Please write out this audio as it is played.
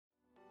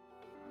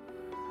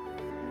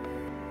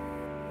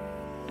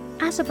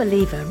As a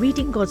believer,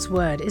 reading God's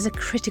Word is a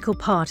critical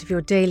part of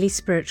your daily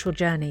spiritual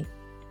journey.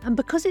 And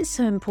because it's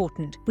so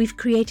important, we've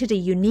created a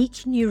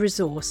unique new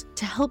resource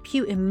to help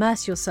you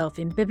immerse yourself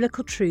in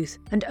biblical truth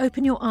and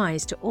open your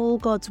eyes to all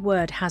God's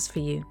Word has for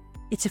you.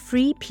 It's a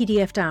free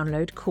PDF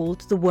download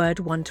called The Word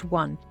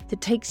 1-to-1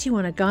 that takes you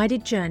on a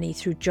guided journey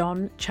through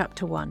John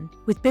chapter 1.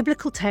 With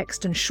biblical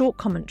text and short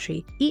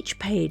commentary, each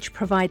page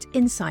provides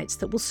insights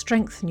that will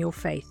strengthen your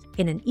faith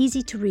in an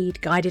easy-to-read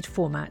guided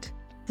format.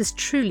 There's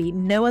truly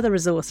no other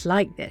resource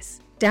like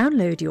this.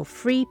 Download your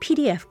free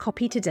PDF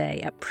copy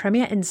today at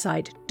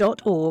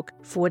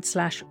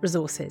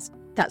premierinsight.org/resources.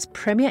 That's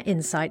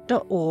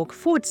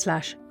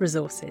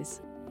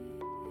premierinsight.org/resources.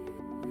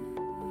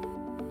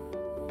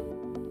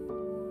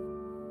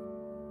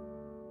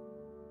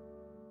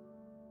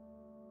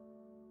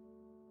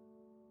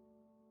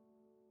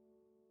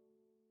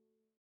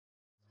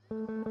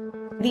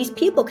 These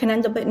people can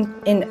end up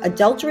in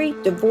adultery,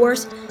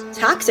 divorce,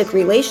 toxic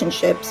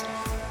relationships,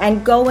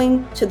 and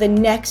going to the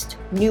next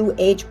new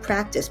age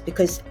practice,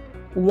 because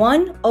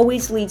one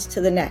always leads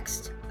to the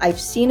next. I've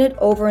seen it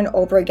over and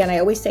over again. I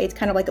always say it's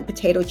kind of like a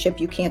potato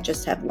chip. You can't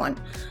just have one.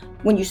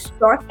 When you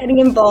start getting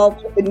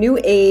involved with the new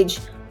age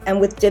and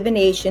with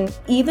divination,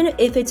 even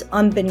if it's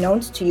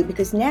unbeknownst to you,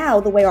 because now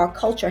the way our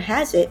culture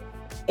has it,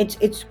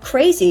 it's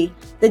crazy.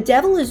 The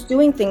devil is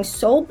doing things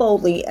so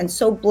boldly and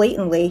so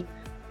blatantly,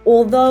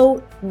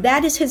 although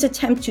that is his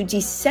attempt to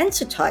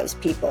desensitize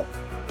people.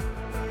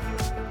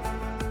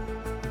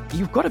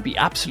 You've got to be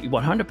absolutely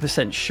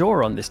 100%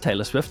 sure on this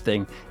Taylor Swift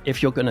thing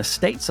if you're going to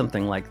state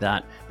something like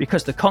that,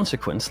 because the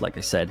consequence, like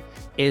I said,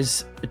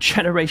 is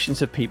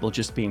generations of people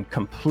just being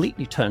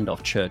completely turned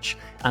off church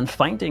and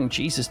finding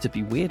Jesus to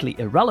be weirdly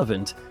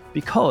irrelevant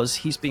because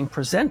he's being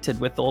presented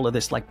with all of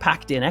this like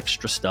packed in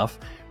extra stuff,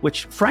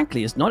 which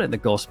frankly is not in the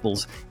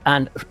Gospels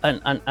and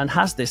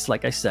has this,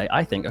 like I say,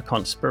 I think a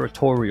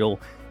conspiratorial,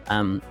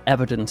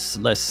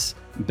 evidenceless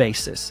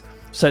basis.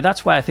 So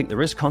that's why I think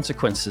there is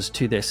consequences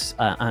to this,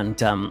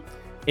 and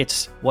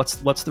it's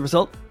what's the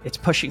result? It's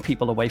pushing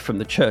people away from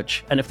the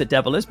church. And if the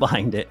devil is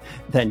behind it,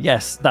 then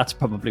yes, that's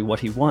probably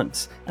what he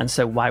wants. And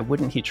so why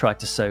wouldn't he try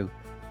to sow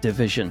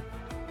division?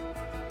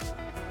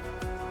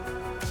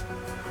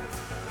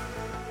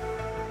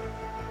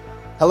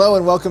 Hello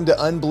and welcome to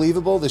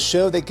Unbelievable, the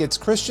show that gets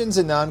Christians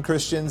and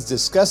non-Christians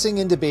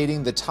discussing and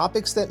debating the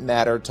topics that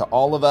matter to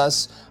all of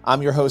us.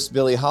 I'm your host,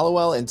 Billy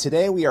Hallowell, and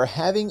today we are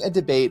having a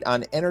debate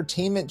on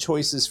entertainment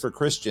choices for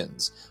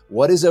Christians.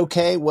 What is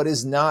okay? What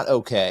is not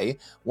okay?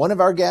 One of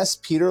our guests,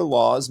 Peter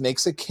Laws,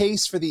 makes a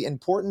case for the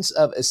importance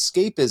of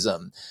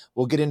escapism.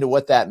 We'll get into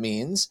what that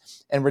means.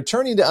 And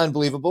returning to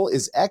Unbelievable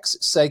is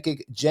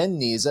ex-psychic Jenn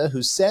Nizza,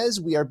 who says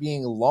we are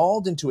being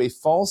lulled into a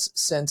false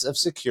sense of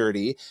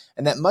security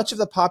and that much of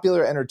the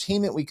popular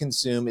entertainment we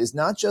consume is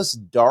not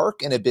just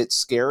dark and a bit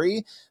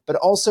scary, but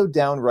also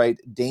downright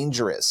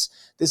dangerous.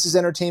 This is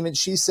entertainment,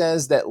 she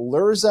says, that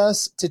lures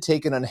us to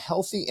take an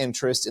unhealthy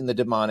interest in the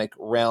demonic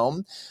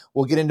realm.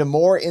 We'll get into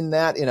more in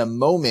that in a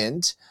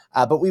moment,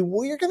 but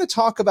we're going to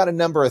talk about a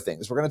number of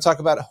things. We're going to talk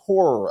about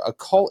horror,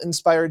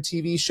 occult-inspired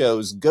TV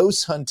shows,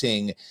 ghost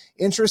hunting,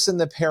 interest in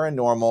the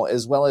paranormal,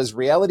 as well as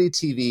reality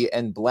TV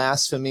and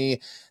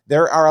blasphemy.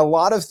 There are a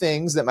lot of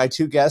things that my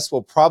two guests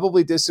will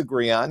probably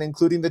disagree on,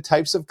 including the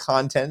types of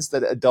contents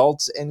that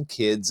adults and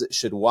kids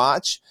should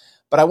watch.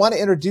 But I want to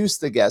introduce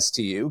the guest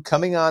to you.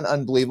 Coming on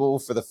Unbelievable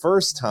for the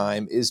first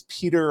time is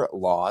Peter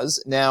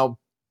Laws. Now,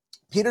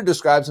 Peter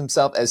describes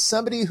himself as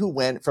somebody who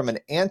went from an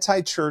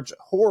anti-church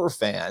horror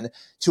fan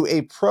to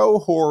a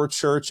pro-horror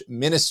church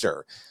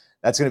minister.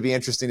 That's going to be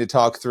interesting to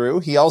talk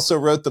through. He also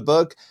wrote the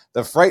book,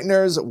 The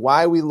Frighteners,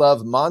 Why We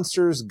Love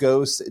Monsters,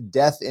 Ghosts,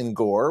 Death, and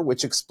Gore,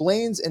 which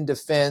explains and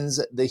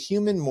defends the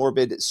human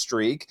morbid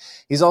streak.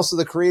 He's also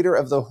the creator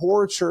of the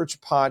horror church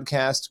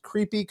podcast,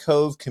 Creepy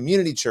Cove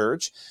Community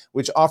Church,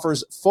 which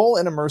offers full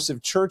and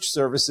immersive church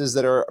services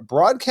that are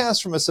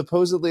broadcast from a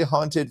supposedly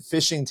haunted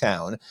fishing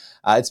town.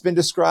 It's been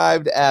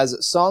described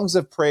as Songs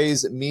of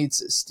Praise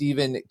meets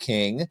Stephen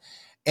King.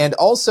 And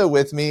also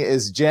with me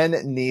is Jenn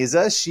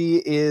Nizza.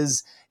 She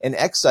is an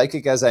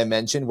ex-psychic, as I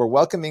mentioned. We're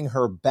welcoming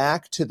her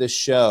back to the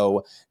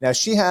show. Now,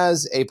 she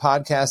has a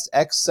podcast,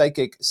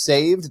 Ex-Psychic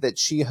Saved, that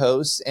she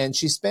hosts, and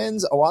she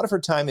spends a lot of her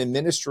time in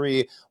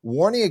ministry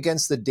warning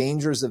against the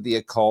dangers of the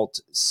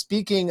occult,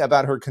 speaking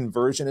about her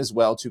conversion as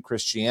well to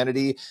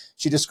Christianity.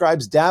 She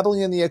describes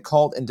dabbling in the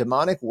occult and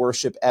demonic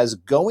worship as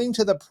going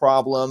to the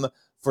problem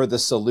for the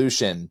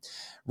solution.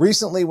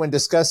 Recently, when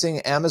discussing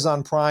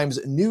Amazon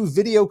Prime's new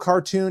video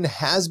cartoon,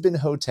 Has Been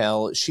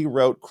Hotel, she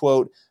wrote,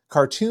 quote,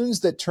 "Cartoons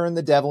that turn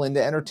the devil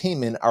into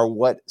entertainment are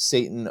what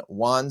Satan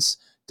wants.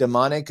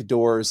 Demonic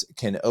doors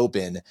can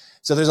open."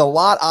 So there's a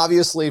lot,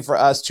 obviously, for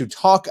us to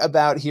talk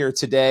about here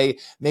today.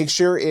 Make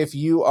sure if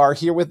you are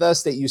here with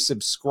us that you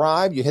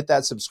subscribe, you hit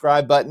that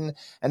subscribe button.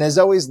 And as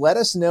always, let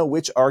us know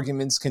which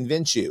arguments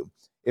convince you.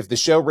 If the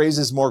show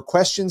raises more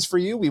questions for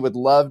you, we would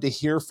love to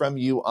hear from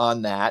you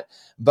on that.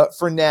 But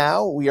for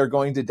now, we are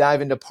going to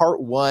dive into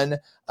part one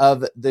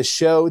of the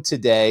show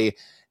today.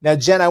 Now,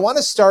 Jenn, I want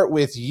to start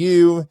with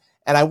you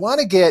And I want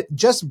to get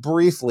just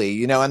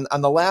briefly,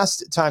 on the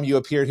last time you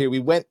appeared here, we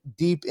went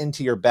deep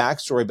into your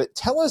backstory, but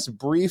tell us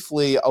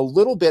briefly a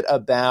little bit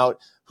about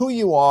who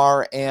you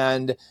are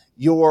and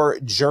your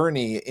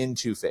journey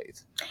into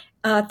faith.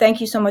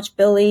 Thank you so much,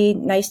 Billy.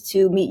 Nice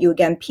to meet you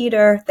again,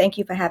 Peter. Thank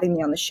you for having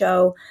me on the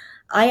show.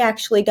 I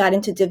actually got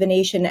into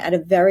divination at a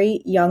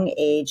very young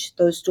age.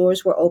 Those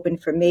doors were open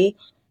for me,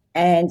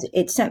 and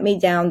it sent me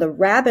down the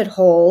rabbit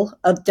hole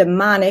of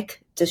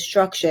demonic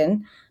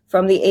destruction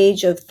from the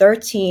age of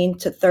 13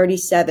 to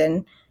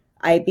 37.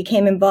 I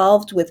became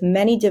involved with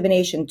many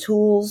divination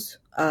tools,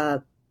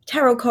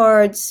 tarot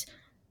cards,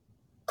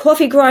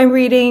 coffee grind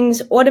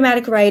readings,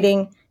 automatic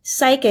writing,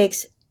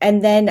 psychics,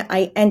 and then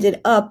I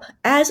ended up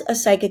as a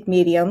psychic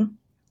medium,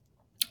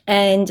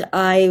 and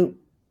I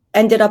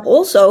ended up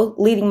also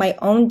leading my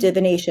own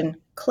divination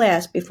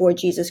class before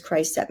Jesus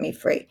Christ set me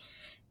free.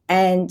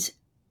 And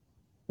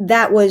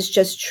that was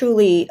just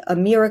truly a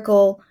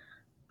miracle,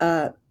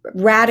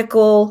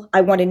 radical.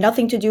 I wanted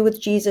nothing to do with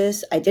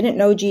Jesus. I didn't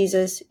know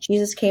Jesus.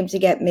 Jesus came to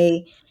get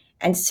me.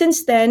 And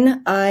since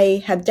then,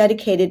 I have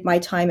dedicated my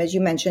time, as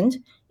you mentioned,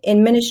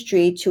 in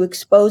ministry to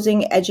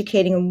exposing,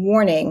 educating, and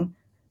warning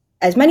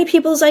as many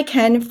people as I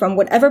can from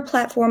whatever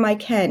platform I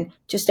can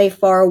to stay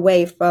far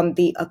away from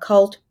the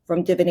occult,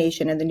 from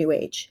divination, and the New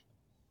Age.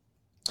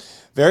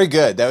 Very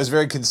good. That was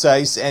very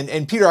concise.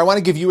 And Peter, I want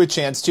to give you a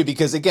chance too,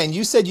 because again,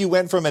 you said you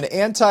went from an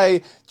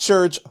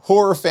anti-church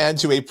horror fan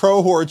to a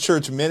pro-horror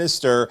church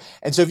minister.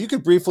 And so if you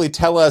could briefly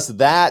tell us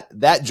that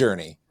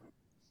journey.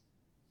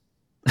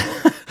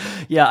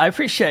 Yeah, I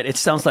appreciate it. It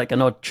sounds like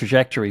an odd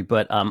trajectory,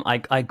 but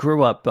I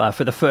grew up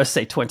for the first,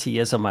 say, 20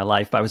 years of my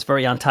life. I was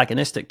very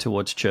antagonistic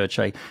towards church.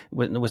 I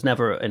was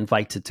never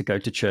invited to go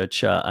to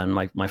church, and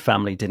my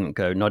family didn't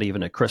go, not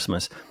even at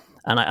Christmas.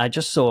 And I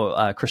just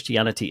saw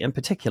Christianity in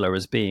particular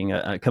as being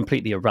a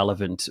completely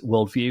irrelevant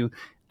worldview.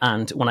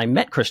 And when I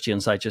met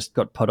Christians, I just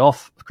got put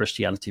off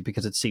Christianity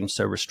because it seemed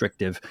so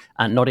restrictive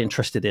and not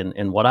interested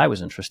in what I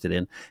was interested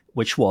in,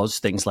 which was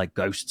things like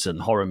ghosts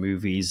and horror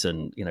movies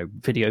and,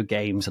 video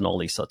games and all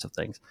these sorts of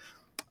things.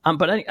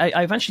 But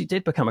I eventually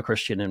did become a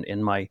Christian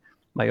in my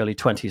early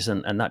 20s,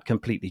 and that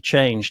completely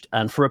changed.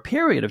 And for a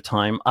period of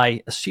time,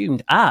 I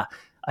assumed,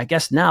 I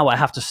guess now I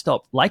have to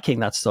stop liking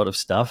that sort of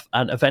stuff,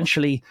 and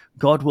eventually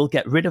God will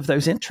get rid of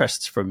those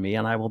interests from me,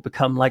 and I will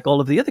become like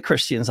all of the other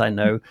Christians I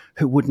know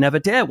who would never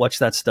dare watch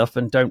that stuff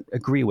and don't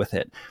agree with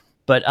it.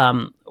 But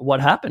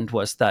what happened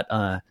was that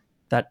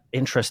that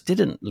interest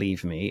didn't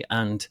leave me,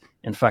 and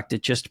in fact,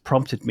 it just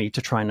prompted me to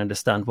try and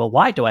understand, well,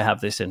 why do I have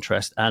this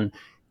interest, and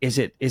is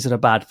it a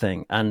bad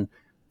thing? And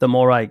the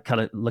more I kind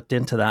of looked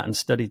into that and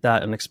studied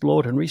that and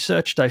explored and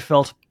researched, I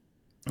felt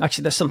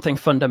actually there's something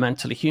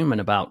fundamentally human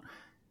about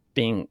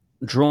being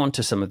drawn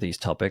to some of these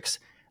topics,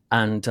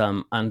 and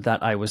that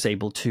I was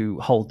able to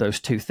hold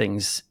those two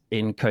things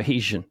in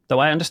cohesion. Though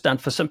I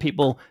understand for some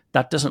people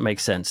that doesn't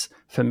make sense.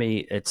 For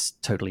me, it's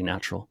totally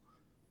natural.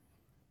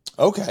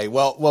 Okay,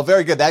 well,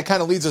 very good. That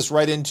kind of leads us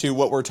right into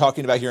what we're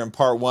talking about here in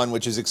part one,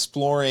 which is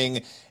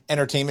exploring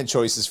entertainment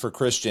choices for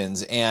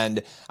Christians.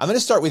 And I'm going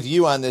to start with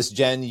you on this,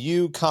 Jenn.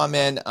 You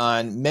comment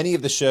on many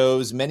of the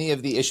shows, many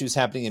of the issues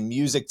happening in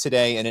music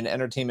today and in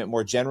entertainment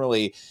more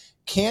generally.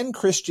 Can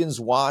Christians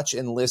watch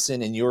and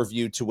listen, in your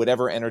view, to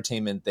whatever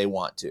entertainment they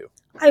want to?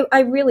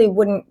 I really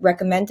wouldn't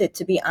recommend it,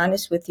 to be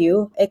honest with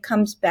you. It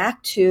comes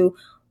back to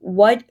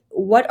what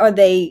are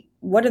they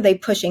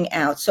pushing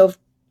out? So,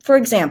 for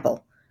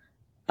example,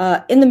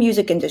 in the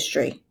music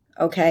industry,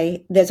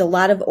 okay, there's a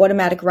lot of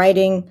automatic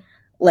writing,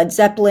 Led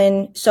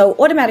Zeppelin. So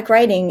automatic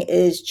writing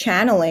is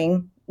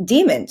channeling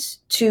demons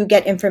to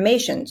get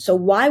information. So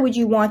why would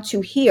you want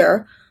to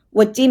hear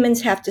what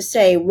demons have to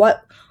say?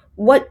 What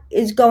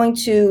is going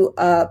to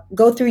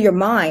go through your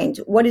mind?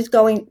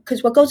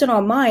 Because what goes in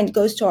our mind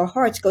goes to our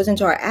hearts, goes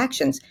into our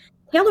actions.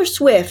 Taylor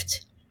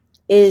Swift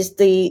is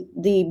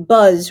the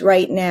buzz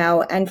right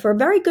now, and for a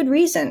very good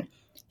reason.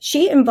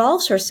 She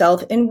involves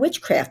herself in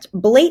witchcraft,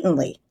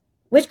 blatantly.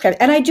 Witchcraft.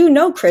 And I do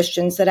know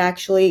Christians that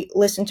actually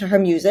listen to her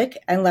music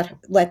and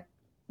let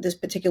this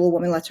particular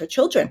woman lets her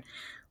children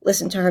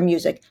listen to her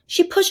music.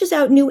 She pushes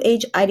out New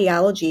Age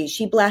ideologies.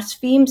 She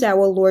blasphemes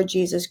our Lord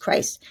Jesus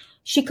Christ.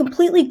 She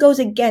completely goes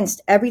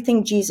against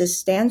everything Jesus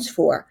stands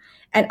for.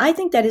 And I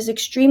think that is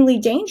extremely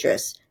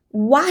dangerous.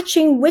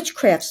 Watching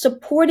witchcraft,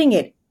 supporting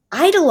it,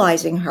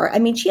 idolizing her. I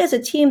mean, she has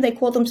a team, they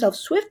call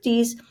themselves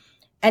Swifties.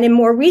 And in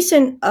more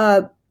recent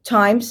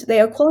times, they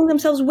are calling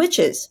themselves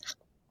witches.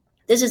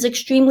 This is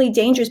extremely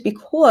dangerous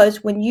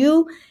because when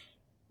you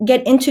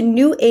get into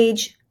New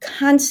Age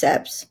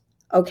concepts,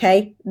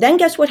 okay, then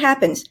guess what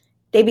happens?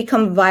 They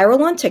become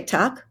viral on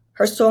TikTok.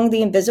 Her song,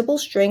 The Invisible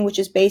String, which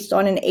is based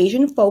on an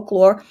Asian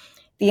folklore,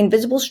 the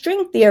invisible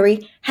string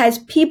theory, has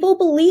people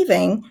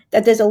believing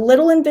that there's a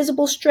little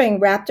invisible string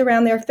wrapped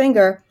around their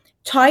finger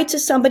tied to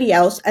somebody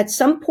else. At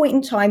some point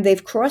in time,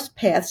 they've crossed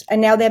paths, and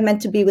now they're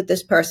meant to be with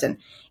this person.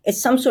 It's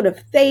some sort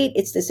of fate.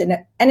 It's this,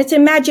 and it's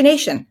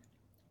imagination.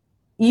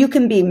 You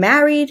can be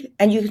married,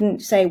 and you can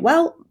say,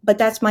 well, but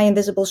that's my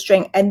invisible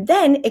string. And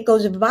then it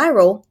goes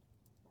viral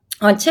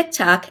on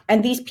TikTok,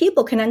 and these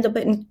people can end up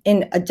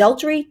in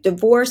adultery,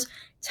 divorce,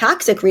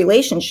 toxic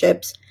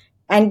relationships,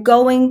 and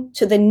going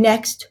to the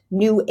next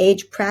new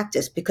age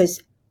practice,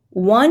 because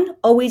one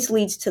always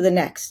leads to the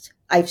next.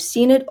 I've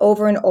seen it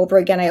over and over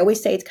again. I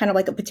always say it's kind of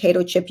like a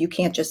potato chip. You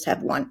can't just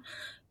have one.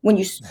 When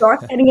you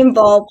start getting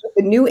involved with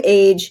the new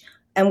age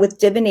and with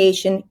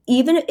divination,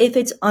 even if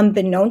it's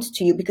unbeknownst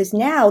to you, because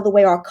now the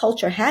way our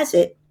culture has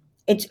it,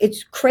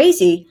 it's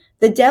crazy.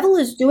 The devil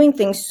is doing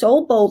things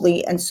so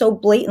boldly and so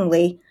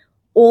blatantly,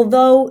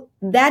 although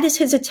that is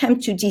his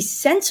attempt to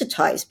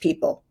desensitize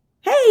people.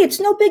 Hey, it's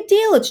no big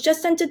deal. It's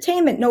just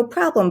entertainment, no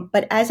problem.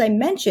 But as I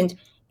mentioned,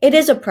 it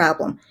is a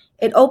problem.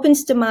 It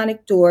opens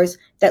demonic doors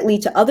that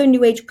lead to other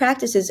new age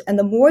practices. And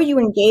the more you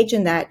engage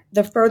in that,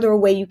 the further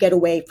away you get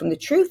away from the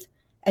truth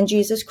and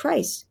Jesus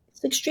Christ.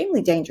 It's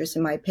extremely dangerous,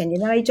 in my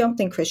opinion. And I don't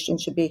think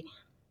Christians should be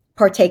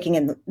partaking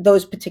in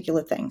those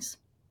particular things.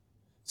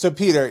 So,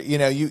 Peter,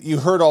 you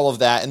heard all of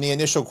that. And the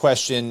initial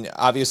question,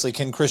 obviously,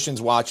 can Christians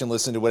watch and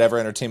listen to whatever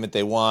entertainment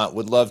they want?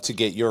 Would love to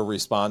get your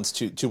response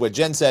to what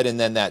Jenn said and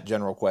then that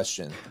general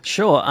question.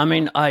 Sure. I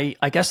mean, I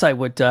guess I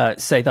would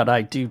say that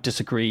I do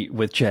disagree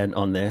with Jenn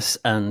on this.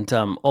 And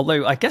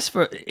although I guess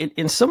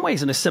in some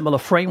ways in a similar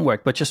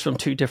framework, but just from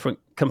two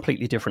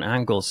completely different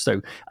angles.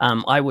 So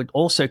I would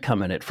also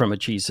come at it from a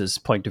Jesus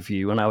point of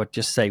view. And I would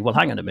just say, well,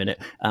 hang on a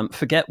minute.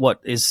 Forget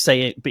what is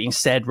being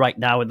said right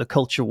now in the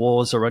culture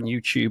wars or on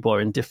YouTube or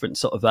in different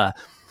sort of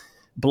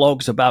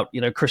blogs about,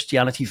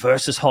 Christianity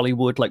versus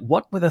Hollywood. Like,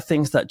 what were the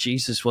things that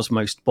Jesus was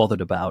most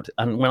bothered about?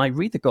 And when I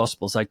read the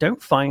Gospels, I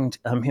don't find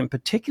him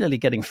particularly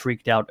getting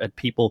freaked out at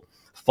people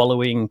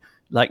following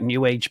like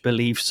New Age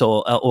beliefs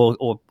or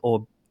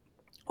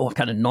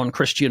kind of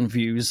non-Christian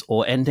views,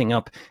 or ending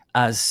up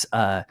as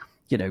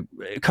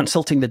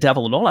consulting the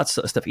devil and all that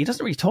sort of stuff. He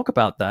doesn't really talk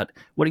about that.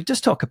 What he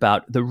does talk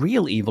about, the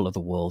real evil of the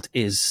world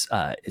is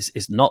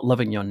not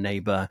loving your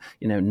neighbor,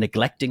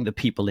 neglecting the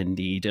people in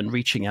need and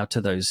reaching out to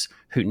those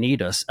who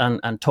need us,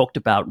 and talked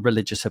about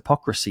religious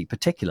hypocrisy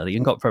particularly,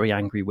 and got very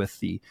angry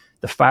with the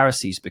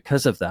Pharisees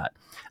because of that.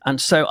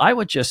 And so I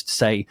would just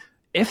say,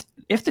 if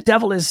the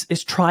devil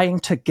is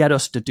trying to get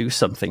us to do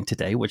something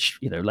today, which,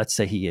 let's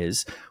say he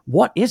is,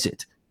 what is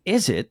it?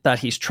 Is it that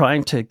he's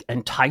trying to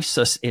entice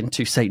us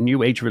into, say,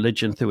 New Age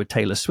religion through a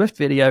Taylor Swift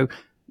video?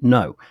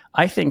 No.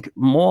 I think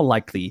more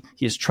likely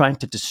he is trying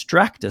to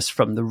distract us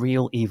from the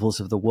real evils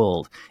of the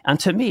world. And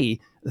to me,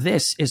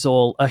 this is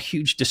all a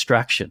huge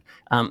distraction.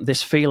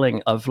 This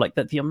feeling of like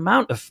that the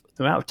amount of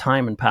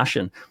time and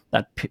passion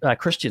that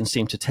Christians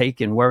seem to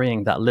take in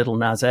worrying that little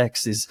Nas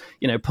X is,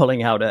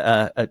 pulling out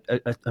a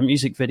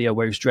music video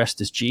where he's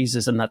dressed as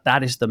Jesus, and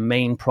that is the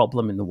main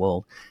problem in the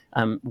world.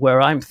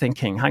 Where I'm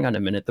thinking, hang on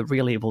a minute, the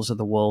real evils of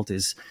the world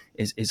is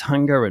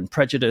hunger and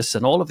prejudice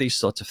and all of these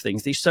sorts of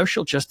things, these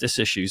social justice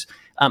issues,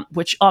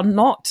 which are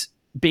not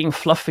being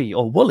fluffy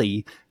or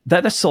woolly.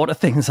 They're the sort of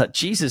things that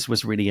Jesus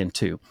was really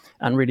into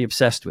and really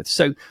obsessed with.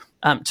 So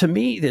to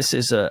me, this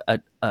is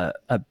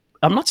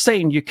I'm not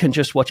saying you can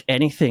just watch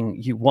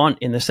anything you want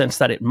in the sense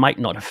that it might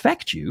not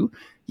affect you.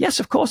 Yes,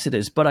 of course it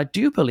is. But I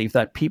do believe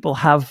that people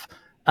have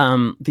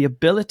the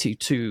ability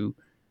to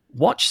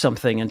watch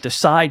something and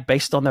decide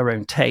based on their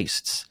own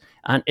tastes.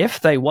 And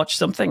if they watch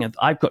something, and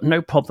I've got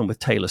no problem with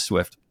Taylor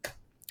Swift,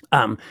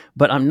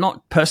 but I'm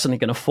not personally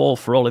going to fall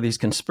for all of these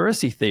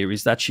conspiracy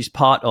theories that she's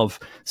part of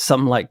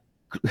some like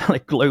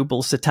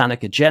global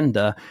satanic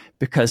agenda,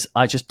 because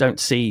I just don't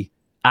see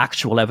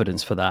actual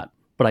evidence for that.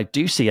 But I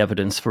do see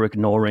evidence for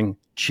ignoring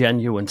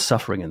genuine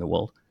suffering in the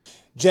world.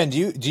 Jenn,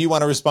 do you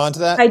want to respond to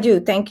that? I do.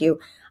 Thank you.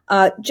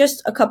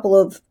 Just a couple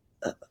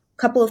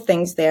of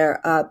things there.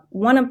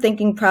 One, I'm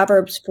thinking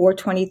Proverbs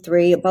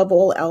 4:23, above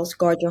all else,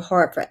 guard your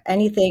heart, for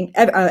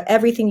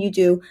everything you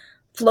do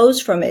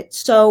flows from it.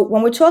 So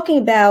when we're talking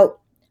about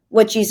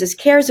what Jesus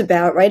cares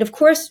about, right? Of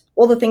course,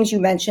 all the things you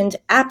mentioned,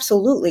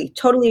 absolutely,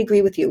 totally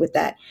agree with you with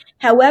that.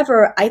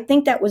 However, I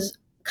think that was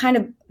kind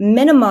of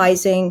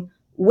minimizing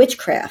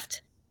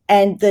witchcraft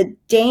and the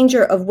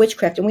danger of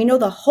witchcraft. And we know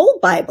the whole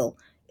Bible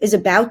is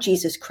about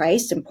Jesus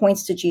Christ and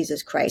points to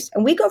Jesus Christ.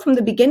 And we go from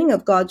the beginning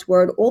of God's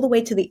word all the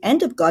way to the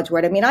end of God's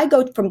word. I mean, I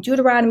go from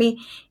Deuteronomy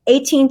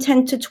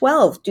 18:10 to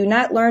 12. Do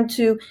not learn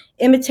to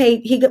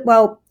imitate,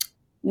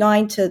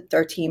 9 to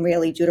 13,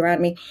 really,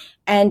 Deuteronomy.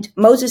 And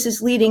Moses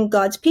is leading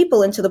God's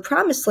people into the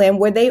promised land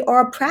where they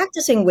are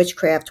practicing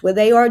witchcraft, where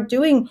they are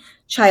doing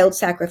child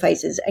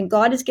sacrifices. And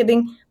God is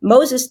giving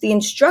Moses the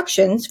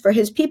instructions for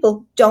his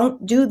people,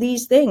 don't do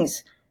these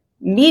things.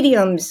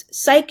 Mediums,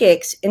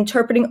 psychics,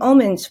 interpreting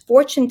omens,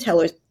 fortune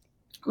tellers.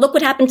 Look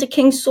what happened to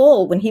King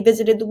Saul when he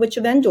visited the witch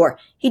of Endor.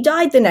 He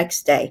died the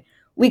next day.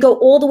 We go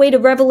all the way to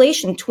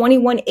Revelation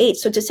 21:8.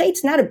 So to say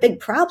it's not a big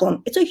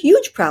problem, it's a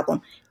huge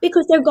problem,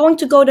 because they're going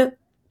to go to,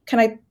 can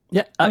I?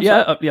 Yeah,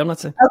 I'm not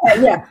saying.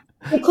 Okay, yeah.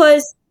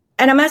 Because,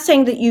 and I'm not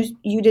saying that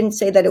you didn't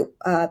say that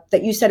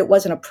that you said it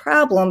wasn't a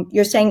problem.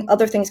 You're saying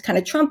other things kind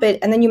of trump it.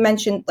 And then you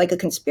mentioned like a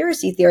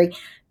conspiracy theory.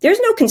 There's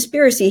no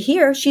conspiracy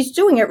here. She's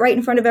doing it right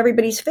in front of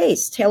everybody's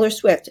face, Taylor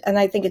Swift. And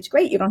I think it's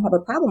great. You don't have a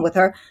problem with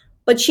her.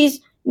 But she's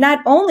not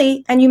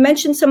only, and you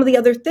mentioned some of the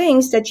other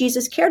things that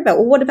Jesus cared about.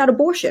 Well, what about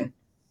abortion?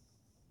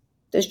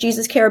 Does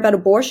Jesus care about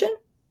abortion?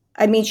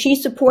 I mean, she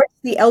supports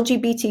the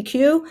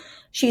LGBTQ.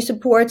 She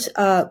supports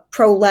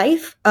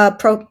pro-life,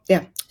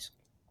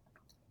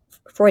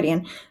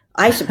 Freudian.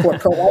 I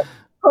support pro-life,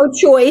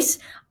 pro-choice.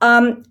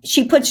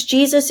 She puts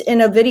Jesus in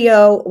a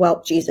video.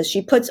 Well,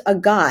 she puts a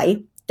guy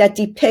that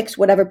depicts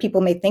whatever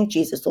people may think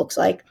Jesus looks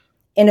like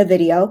in a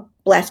video,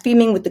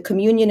 blaspheming with the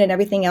communion and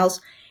everything else.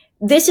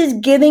 This is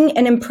giving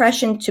an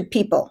impression to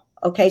people.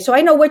 Okay. So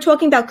I know we're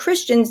talking about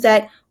Christians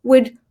that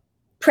would,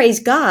 praise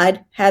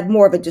God, have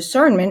more of a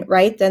discernment,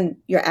 right, than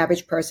your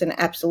average person.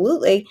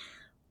 Absolutely.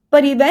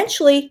 But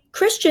eventually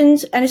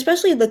Christians, and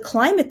especially the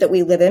climate that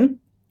we live in,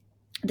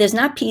 there's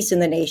not peace in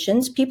the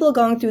nations. People are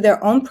going through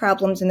their own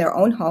problems in their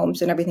own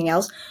homes and everything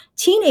else.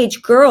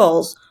 Teenage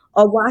girls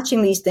are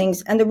watching these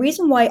things. And the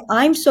reason why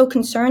I'm so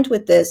concerned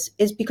with this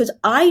is because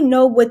I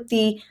know what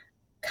the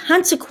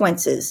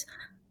consequences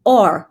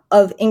are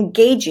of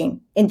engaging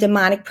in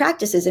demonic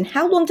practices. And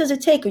how long does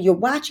it take? You're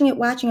watching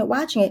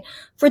it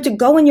for it to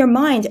go in your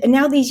mind. And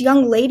now these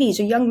young ladies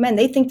or young men,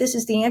 they think this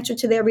is the answer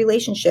to their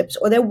relationships,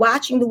 or they're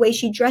watching the way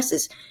she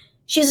dresses.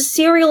 She's a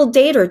serial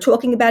dater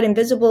talking about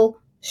invisible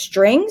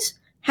strings.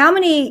 How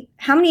many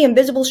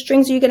invisible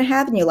strings are you going to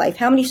have in your life?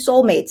 How many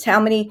soulmates? How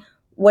many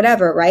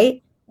whatever,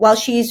 right? While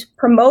she's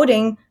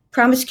promoting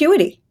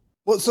promiscuity.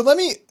 Well, so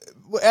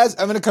as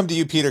I'm going to come to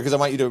you, Peter, because I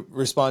want you to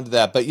respond to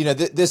that. But,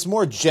 this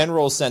more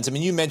general sense, I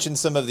mean, you mentioned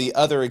some of the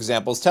other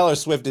examples. Taylor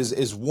Swift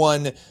is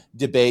one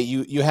debate.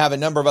 You have a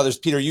number of others.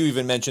 Peter, you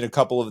even mentioned a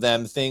couple of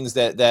them, things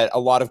that a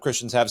lot of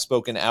Christians have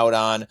spoken out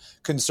on,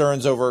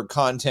 concerns over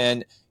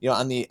content,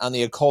 on the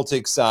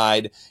occultic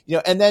side,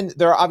 and then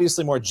there are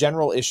obviously more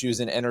general issues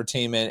in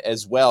entertainment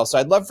as well. So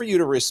I'd love for you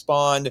to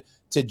respond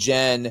to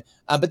Jenn,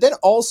 but then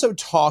also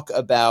talk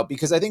about,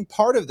 because I think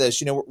part of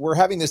this, we're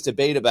having this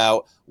debate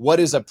about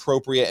what is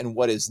appropriate and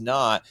what is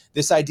not,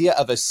 this idea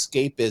of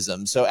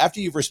escapism. So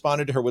after you've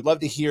responded to her, would love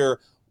to hear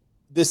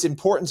this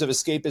importance of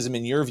escapism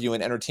in your view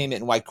in entertainment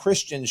and why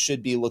Christians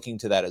should be looking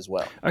to that as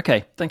well.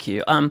 Okay, thank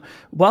you.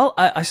 Well,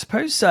 I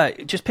suppose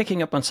just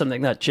picking up on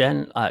something that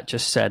Jenn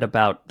just said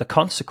about the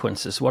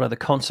consequences. What are the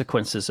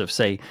consequences of,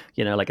 say,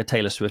 like a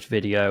Taylor Swift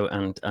video,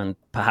 and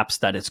perhaps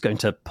that it's going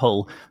to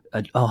pull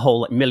a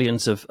whole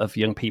millions of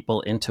young people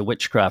into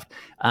witchcraft?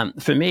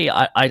 For me,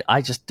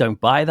 I just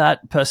don't buy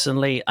that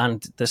personally,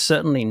 and there's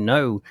certainly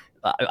no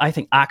I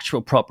think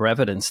actual proper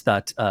evidence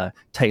that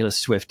Taylor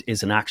Swift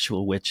is an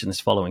actual witch and is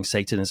following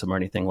Satanism or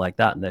anything like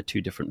that. And they're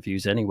two different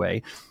views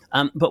anyway.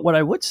 But what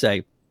I would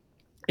say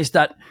is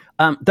that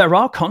there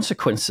are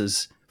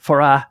consequences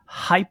for our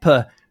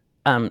hyper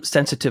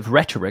sensitive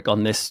rhetoric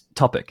on this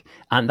topic.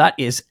 And that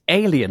is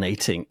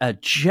alienating a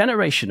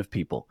generation of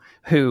people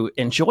who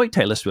enjoy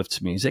Taylor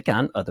Swift's music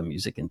and other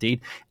music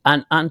indeed.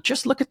 And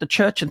just look at the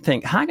church and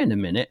think, hang on a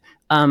minute,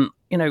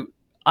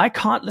 I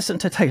can't listen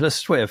to Taylor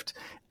Swift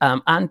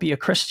and be a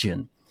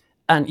Christian.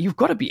 And you've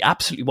got to be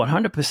absolutely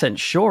 100%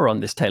 sure on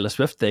this Taylor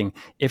Swift thing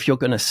if you're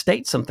going to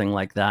state something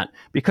like that,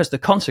 because the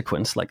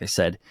consequence, like I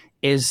said,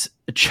 is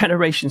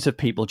generations of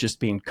people just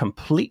being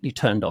completely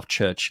turned off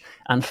church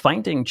and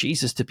finding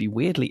Jesus to be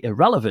weirdly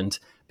irrelevant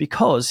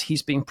because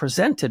he's being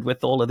presented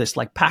with all of this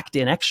like packed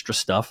in extra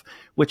stuff,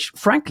 which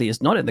frankly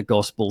is not in the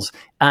Gospels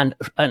and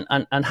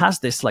has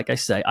this, like I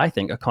say, I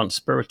think a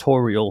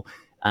conspiratorial,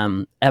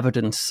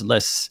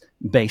 evidenceless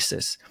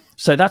basis.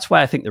 So that's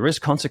why I think there is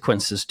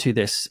consequences to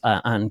this,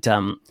 and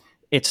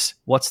it's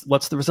what's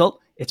the result?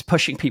 It's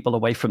pushing people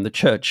away from the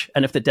church.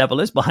 And if the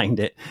devil is behind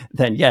it,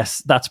 then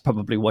yes, that's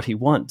probably what he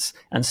wants.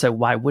 And so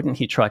why wouldn't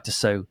he try to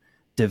sow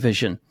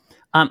division?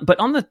 But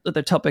on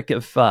the topic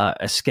of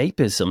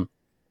escapism,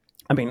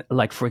 I mean,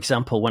 like, for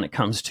example, when it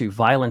comes to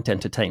violent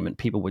entertainment,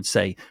 people would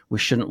say we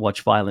shouldn't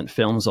watch violent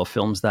films or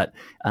films that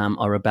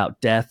are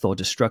about death or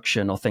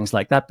destruction or things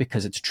like that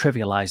because it's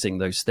trivializing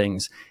those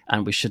things,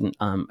 and we shouldn't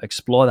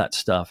explore that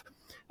stuff.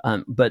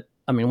 But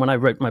I mean, when I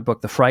wrote my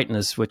book, The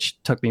Frighteners,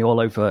 which took me all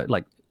over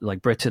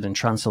like Britain and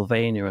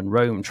Transylvania and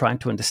Rome, trying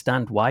to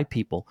understand why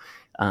people,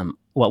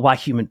 why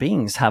human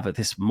beings have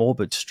this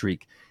morbid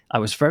streak, I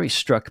was very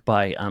struck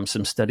by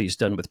some studies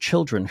done with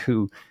children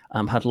who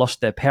had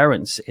lost their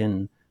parents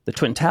in the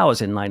Twin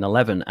Towers in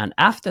 9/11. And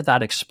after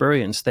that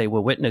experience, they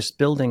were witnessed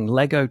building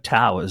Lego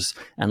towers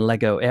and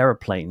Lego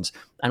airplanes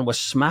and were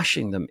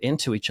smashing them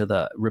into each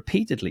other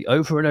repeatedly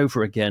over and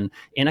over again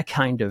in a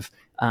kind of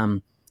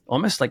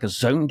almost like a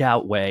zoned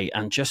out way,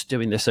 and just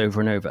doing this over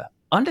and over.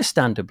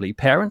 Understandably,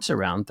 parents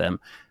around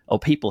them, or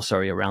people,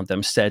 around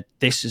them said,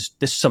 there's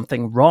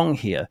something wrong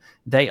here.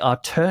 They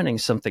are turning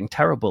something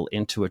terrible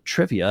into a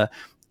trivia,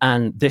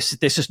 and this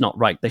is not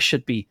right. They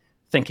should be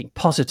thinking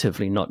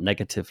positively, not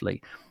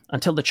negatively.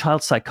 Until the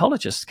child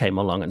psychologist came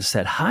along and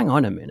said, hang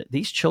on a minute,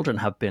 these children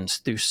have been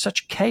through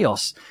such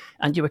chaos,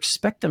 and you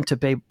expect them to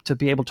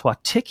be able to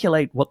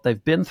articulate what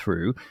they've been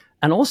through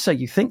And also,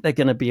 you think they're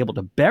going to be able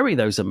to bury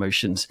those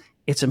emotions.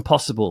 It's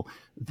impossible.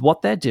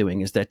 What they're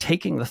doing is they're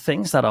taking the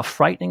things that are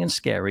frightening and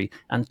scary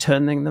and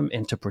turning them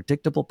into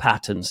predictable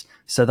patterns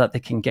so that they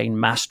can gain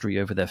mastery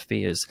over their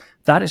fears.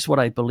 That is what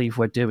I believe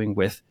we're doing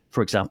with,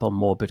 for example,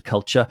 morbid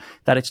culture,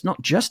 that it's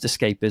not just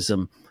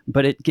escapism,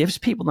 but it gives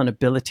people an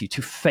ability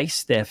to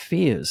face their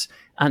fears.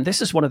 And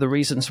this is one of the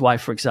reasons why,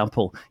 for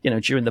example,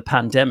 during the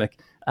pandemic,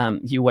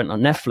 you went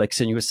on Netflix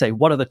and you would say,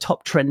 what are the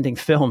top trending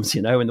films,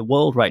 in the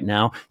world right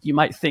now? You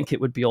might think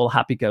it would be all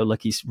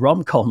happy-go-lucky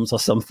rom-coms or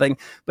something,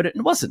 but it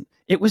wasn't.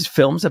 It was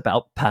films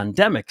about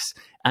pandemics,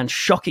 and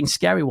shocking,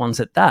 scary ones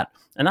at that.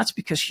 And that's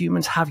because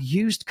humans have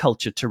used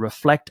culture to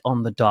reflect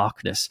on the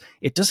darkness.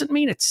 It doesn't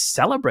mean it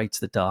celebrates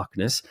the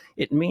darkness.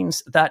 It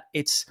means that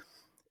it's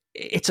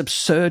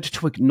absurd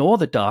to ignore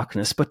the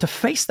darkness, but to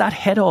face that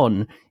head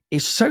on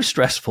is so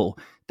stressful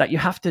that you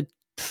have to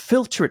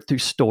filter it through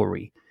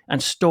story.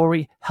 And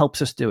story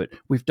helps us do it.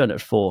 We've done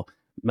it for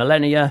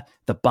millennia.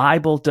 The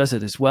Bible does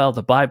it as well.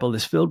 The Bible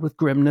is filled with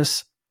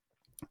grimness.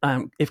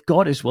 If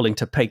God is willing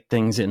to paint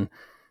things in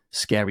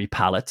scary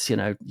palettes,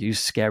 use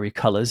scary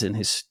colors in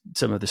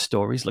some of the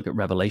stories, look at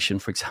Revelation,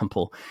 for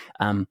example,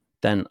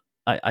 then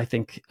I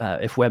think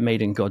if we're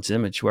made in God's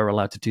image, we're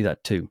allowed to do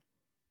that too.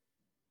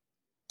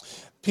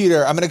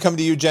 Peter, I'm going to come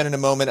to you, Jen, in a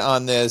moment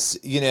on this.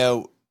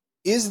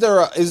 Is there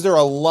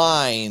a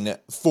line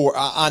for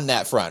on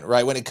that front,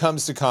 right? When it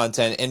comes to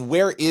content, and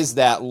where is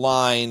that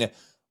line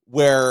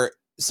where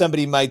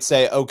somebody might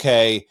say,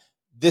 okay,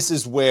 this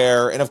is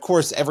where, and of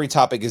course every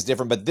topic is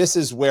different, but this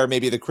is where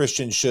maybe the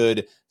Christian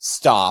should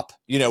stop,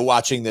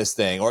 watching this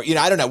thing, or,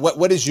 I don't know,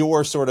 what is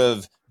your sort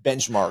of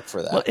benchmark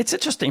for that? Well, it's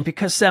interesting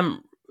because,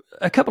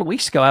 a couple of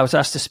weeks ago, I was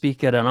asked to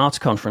speak at an arts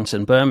conference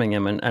in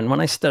Birmingham. And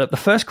when I stood up, the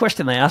first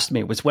question they asked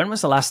me was, when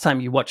was the last time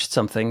you watched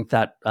something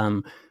that,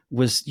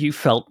 made you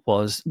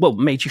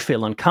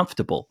feel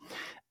uncomfortable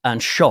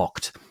and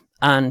shocked?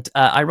 And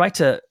I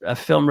write a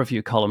film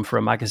review column for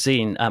a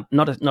magazine,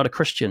 not a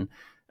Christian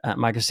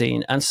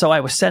magazine. And so I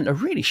was sent a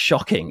really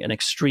shocking and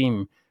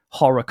extreme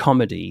horror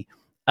comedy.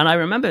 And I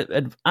remember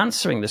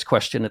answering this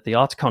question at the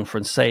art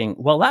conference saying,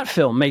 well, that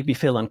film made me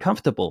feel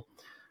uncomfortable.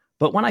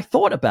 But when I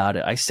thought about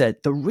it, I said,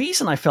 the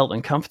reason I felt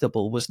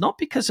uncomfortable was not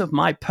because of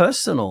my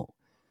personal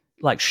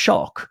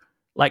shock.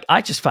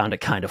 I just found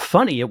it kind of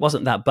funny. It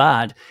wasn't that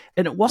bad.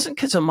 And it wasn't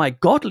because of my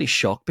godly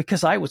shock,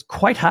 because I was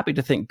quite happy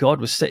to think God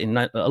was sitting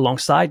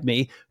alongside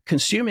me,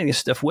 consuming this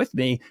stuff with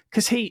me,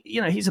 because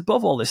he's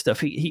above all this stuff.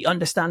 He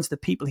understands the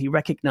people. He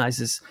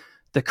recognizes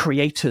the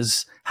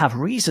creators have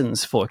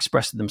reasons for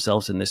expressing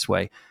themselves in this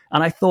way.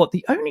 And I thought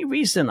the only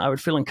reason I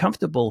would feel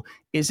uncomfortable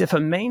is if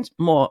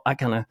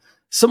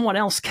someone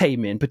else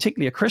came in,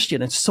 particularly a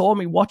Christian, and saw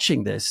me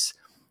watching this,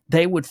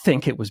 they would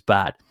think it was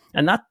bad.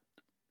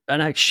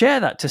 And I share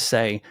that to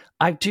say,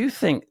 I do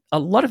think a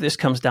lot of this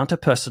comes down to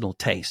personal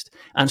taste.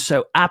 And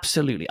so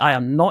absolutely, I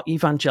am not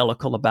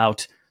evangelical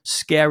about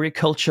scary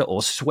culture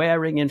or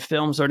swearing in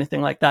films or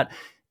anything like that.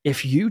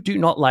 If you do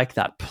not like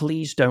that,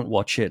 please don't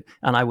watch it.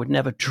 And I would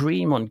never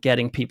dream on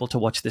getting people to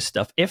watch this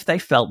stuff if they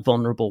felt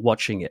vulnerable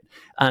watching it.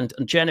 And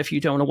Jen, if you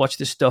don't want to watch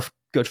this stuff,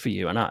 good for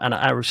you. And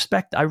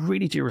I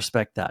really do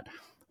respect that.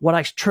 What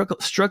I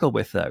struggle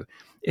with, though,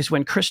 is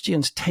when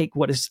Christians take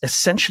what is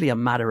essentially a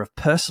matter of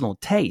personal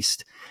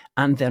taste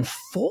and then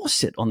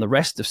force it on the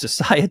rest of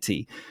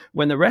society,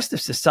 when the rest of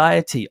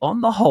society,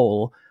 on the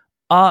whole,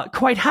 are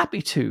quite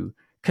happy to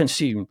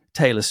consume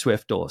Taylor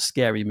Swift or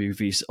scary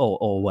movies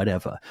or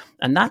whatever.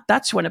 And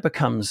that's when it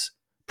becomes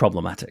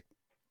problematic.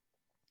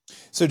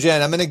 So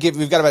Jen,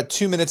 we've got about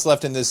 2 minutes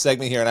left in this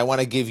segment here, and I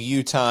want to give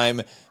you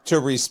time to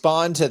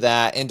respond to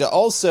that and to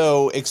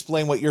also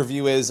explain what your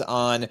view is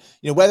on,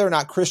 whether or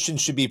not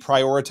Christians should be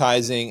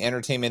prioritizing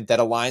entertainment that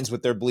aligns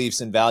with their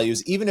beliefs and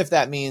values, even if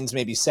that means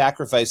maybe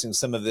sacrificing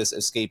some of this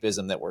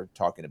escapism that we're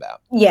talking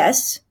about.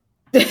 Yes.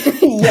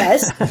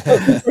 Yes.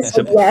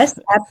 Yes,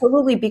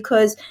 absolutely.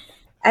 Because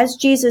as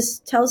Jesus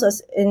tells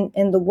us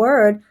in the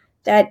word,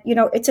 that,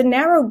 it's a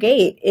narrow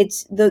gate.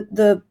 It's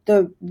the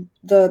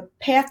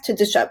path to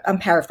destruction. I'm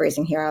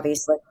paraphrasing here,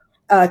 obviously.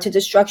 To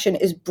destruction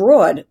is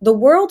broad. The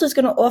world is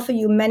going to offer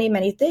you many,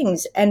 many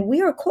things. And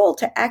we are called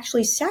to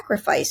actually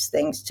sacrifice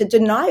things, to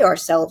deny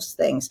ourselves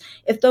things,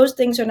 if those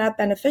things are not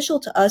beneficial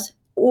to us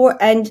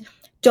and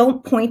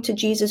don't point to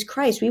Jesus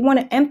Christ. We want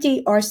to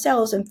empty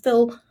ourselves and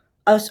fill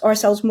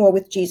ourselves more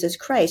with Jesus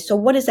Christ. So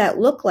what does that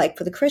look like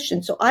for the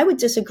Christian? So I would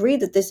disagree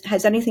that this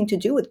has anything to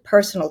do with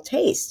personal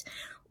taste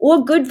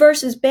or good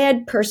versus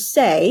bad per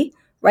se,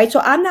 right?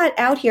 So I'm not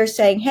out here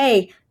saying,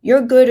 hey,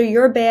 you're good or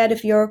you're bad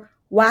if you're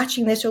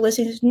watching this or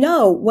listening to this.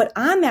 No, what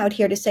I'm out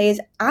here to say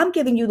is I'm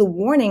giving you the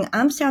warning.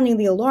 I'm sounding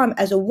the alarm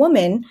as a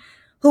woman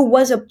who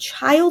was a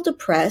child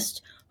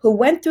oppressed, who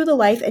went through the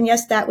life. And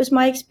yes, that was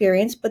my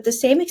experience, but the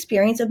same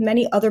experience of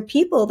many other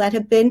people that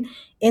have been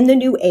in the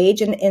New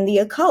Age and in the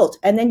occult.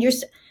 And then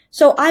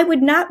so I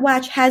would not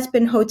watch Has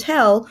Been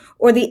Hotel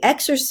or The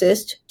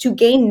Exorcist to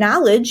gain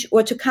knowledge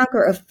or to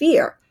conquer a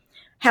fear.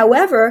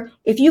 However,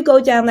 if you go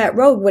down that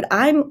road,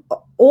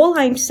 all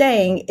I'm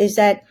saying is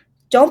that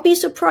Don't be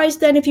surprised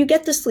then if you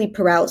get the sleep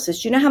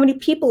paralysis. You know how many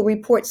people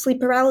report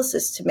sleep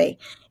paralysis to me?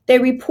 They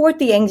report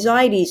the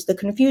anxieties, the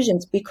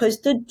confusions,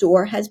 because the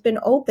door has been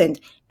opened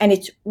and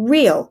it's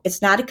real.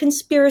 It's not a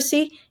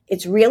conspiracy.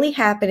 It's really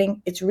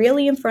happening. It's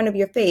really in front of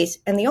your face.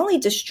 And the only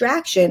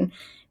distraction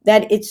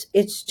that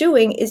it's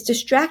doing is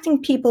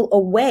distracting people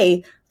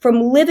away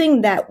from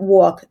living that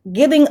walk,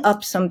 giving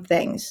up some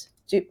things.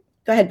 Go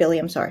ahead, Billy.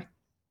 I'm sorry.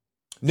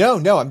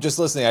 No, I'm just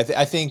listening.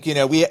 I think,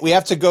 we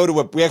have to go to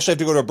we actually have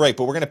to go to a break,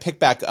 but we're going to pick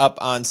back up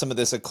on some of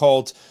this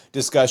occult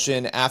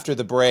discussion after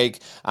the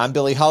break. I'm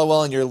Billy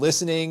Hallowell, and you're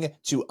listening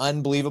to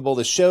Unbelievable,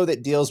 the show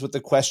that deals with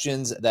the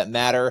questions that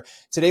matter.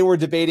 Today, we're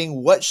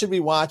debating what should we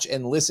watch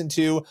and listen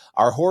to.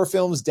 Are horror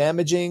films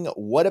damaging?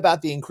 What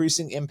about the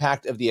increasing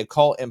impact of the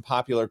occult in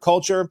popular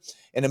culture?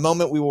 In a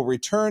moment, we will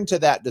return to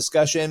that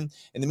discussion.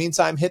 In the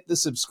meantime, hit the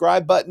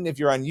subscribe button if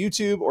you're on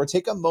YouTube, or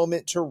take a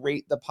moment to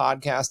rate the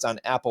podcast on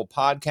Apple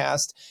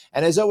Podcast.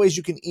 And as always,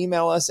 you can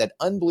email us at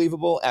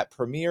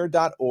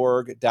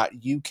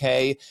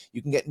unbelievable@premier.org.uk.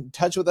 You can get in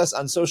touch with us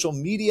on social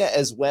media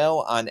as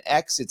well. On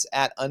X, it's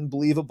at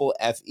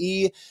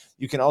unbelievablefe.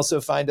 You can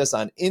also find us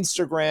on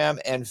Instagram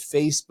and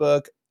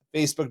Facebook.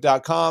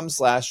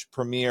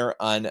 Facebook.com/Premier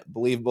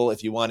Unbelievable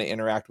if you want to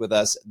interact with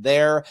us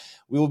there.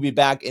 We will be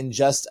back in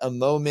just a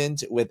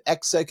moment with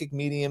ex-psychic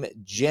medium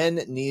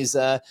Jenn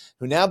Nizza,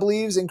 who now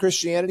believes in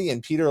Christianity,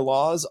 and Peter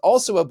Laws,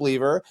 also a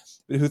believer,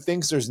 but who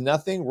thinks there's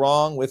nothing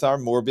wrong with our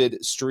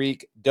morbid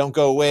streak. Don't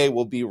go away.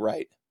 We'll be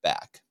right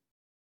back.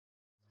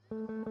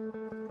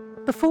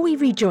 Before we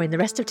rejoin the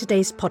rest of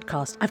today's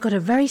podcast, I've got a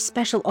very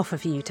special offer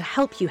for you to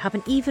help you have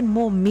an even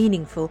more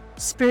meaningful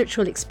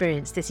spiritual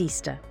experience this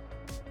Easter.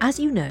 As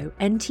you know,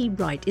 N.T.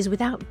 Wright is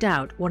without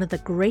doubt one of the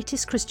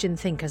greatest Christian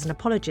thinkers and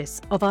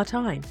apologists of our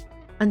time.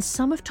 And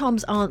some of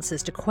Tom's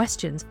answers to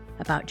questions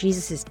about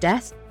Jesus'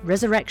 death,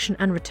 resurrection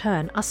and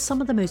return are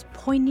some of the most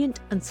poignant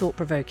and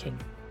thought-provoking.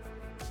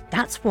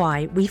 That's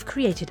why we've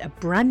created a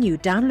brand new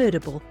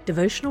downloadable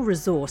devotional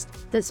resource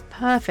that's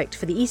perfect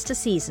for the Easter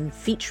season,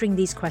 featuring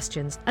these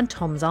questions and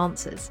Tom's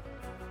answers.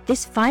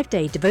 This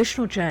 5-day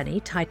devotional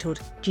journey titled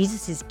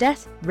Jesus'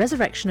 Death,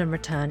 Resurrection and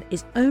Return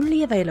is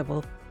only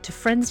available to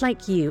friends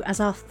like you as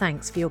our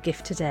thanks for your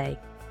gift today.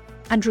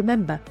 And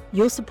remember,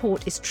 your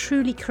support is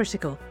truly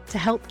critical to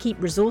help keep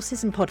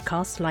resources and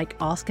podcasts like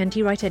Ask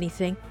NT Wright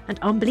Anything and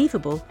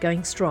Unbelievable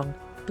going strong,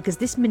 because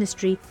this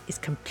ministry is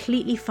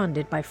completely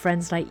funded by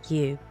friends like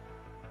you.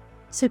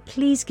 So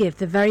please give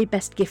the very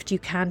best gift you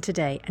can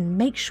today, and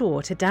make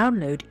sure to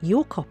download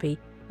your copy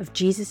of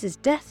Jesus'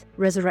 Death,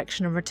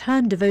 Resurrection and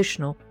Return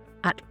devotional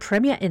at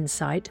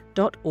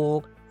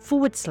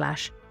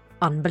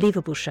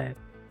premierinsight.org/Unbelievable Show.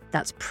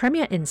 That's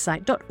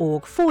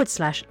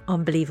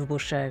premierinsight.org/Unbelievable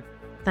Show.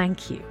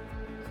 Thank you.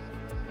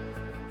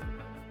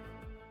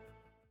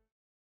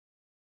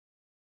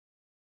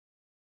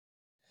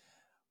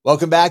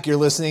 Welcome back. You're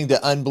listening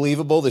to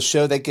Unbelievable, the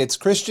show that gets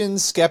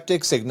Christians,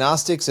 skeptics,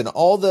 agnostics, and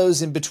all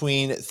those in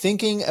between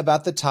thinking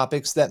about the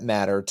topics that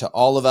matter to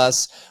all of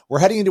us. We're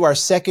heading into our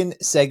second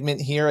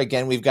segment here.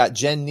 Again, we've got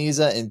Jenn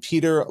Nizza and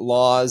Peter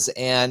Laws,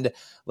 and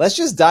let's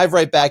just dive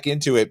right back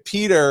into it.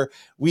 Peter,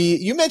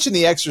 you mentioned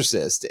The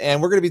Exorcist,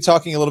 and we're going to be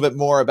talking a little bit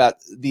more about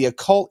the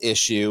occult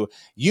issue.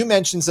 You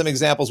mentioned some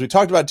examples. We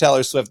talked about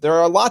Taylor Swift. There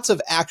are lots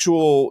of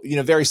actual,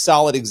 very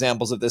solid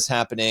examples of this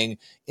happening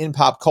in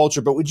pop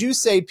culture. But would you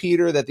say,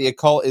 Peter, that the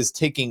occult is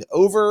taking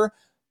over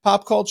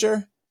pop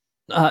culture?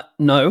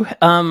 No.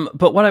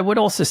 But what I would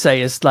also say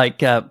is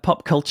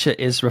pop culture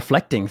is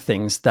reflecting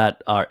things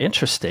that are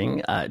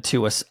interesting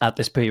to us at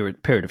this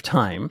period of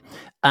time.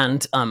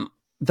 And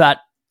that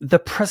the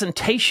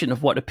presentation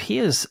of what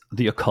appears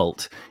the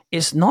occult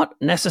is not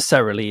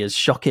necessarily as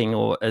shocking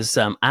or as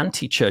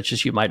anti-church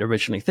as you might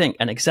originally think.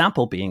 An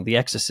example being The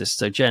Exorcist.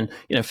 So Jenn,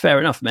 fair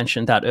enough,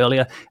 mentioned that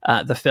earlier,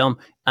 the film.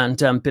 And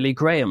Billy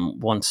Graham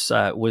once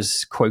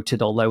was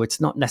quoted, although it's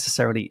not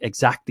necessarily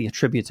exactly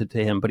attributed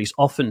to him, but he's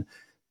often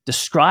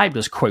described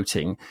as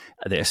quoting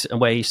this,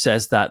 where he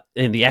says that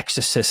in The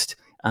Exorcist,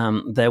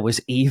 there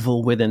was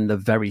evil within the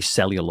very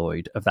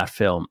celluloid of that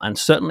film. And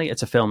certainly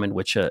it's a film in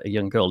which a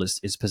young girl is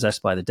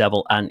possessed by the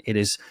devil. And it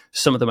is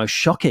some of the most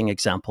shocking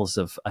examples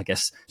of, I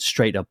guess,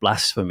 straight up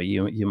blasphemy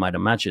you might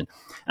imagine.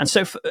 And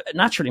so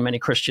naturally, many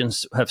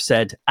Christians have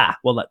said,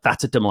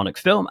 that's a demonic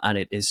film, and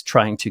it is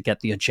trying to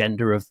get the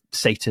agenda of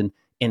Satan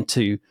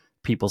into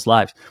people's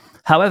lives.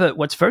 However,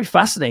 what's very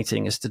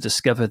fascinating is to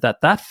discover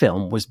that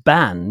film was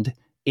banned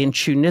in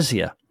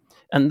Tunisia.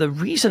 And the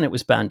reason it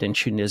was banned in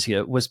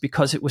Tunisia was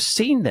because it was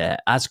seen there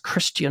as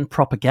Christian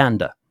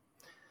propaganda.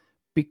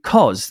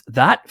 Because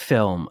that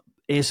film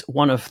is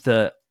one of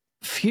the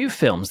few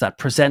films that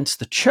presents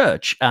the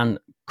church and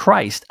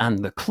Christ and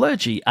the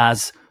clergy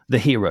as the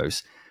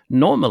heroes.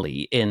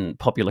 Normally in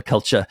popular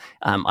culture,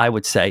 I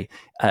would say,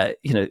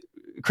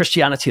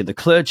 Christianity and the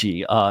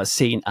clergy are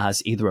seen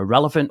as either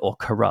irrelevant or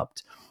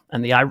corrupt.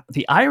 And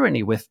the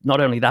irony with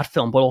not only that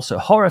film, but also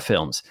horror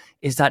films,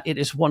 is that it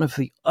is one of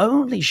the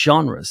only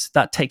genres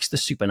that takes the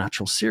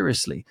supernatural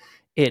seriously.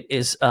 it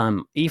is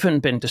even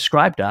been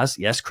described as,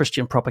 yes,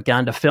 Christian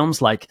propaganda.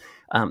 Films like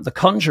the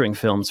Conjuring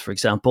films, for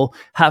example,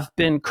 have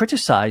been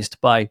criticized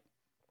by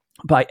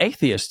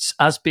atheists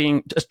as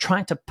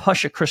trying to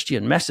push a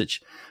Christian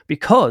message,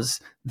 because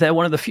they're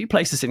one of the few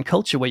places in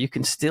culture where you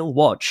can still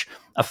watch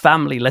a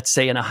family, let's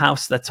say in a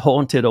house that's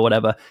haunted or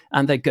whatever,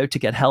 and they go to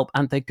get help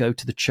and they go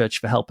to the church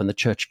for help and the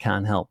church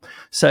can help.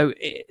 So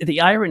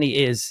the irony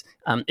is,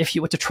 if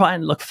you were to try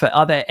and look for,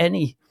 are there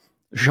any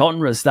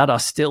genres that are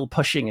still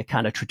pushing a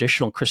kind of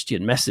traditional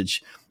Christian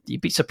message, you'd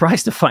be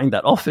surprised to find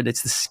that often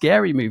it's the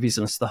scary movies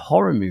and it's the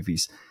horror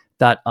movies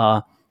that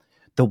are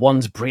the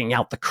ones bringing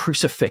out the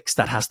crucifix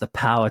that has the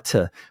power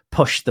to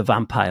push the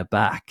vampire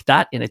back.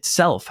 That in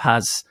itself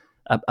has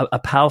a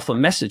powerful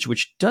message,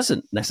 which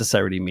doesn't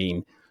necessarily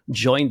mean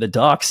join the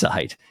dark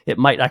side. It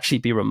might actually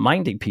be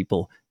reminding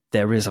people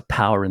there is a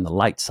power in the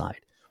light side.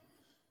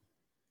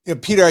 You know,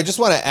 Peter, I just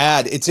want to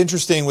add, it's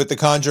interesting with The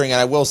Conjuring,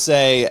 and I will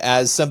say,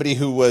 as somebody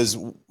who was,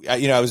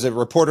 I was a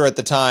reporter at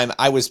the time,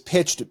 I was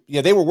pitched,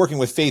 they were working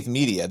with Faith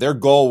Media. Their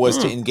goal was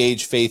to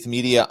engage Faith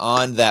Media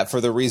on that for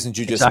the reasons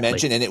you just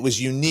mentioned, and it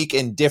was unique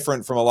and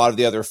different from a lot of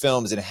the other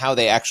films and how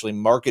they actually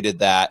marketed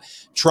that,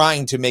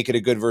 trying to make it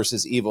a good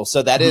versus evil.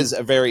 So that is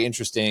a very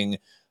interesting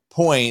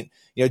point.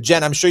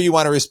 Jenn, I'm sure you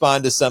want to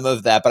respond to some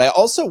of that, but I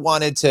also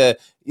wanted to,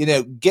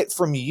 get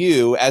from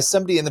you, as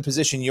somebody in the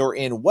position you're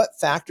in, what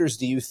factors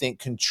do you think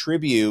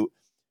contribute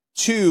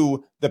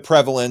to the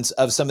prevalence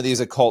of some of these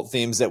occult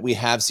themes that we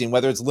have seen,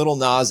 whether it's Lil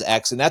Nas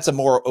X, and that's a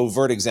more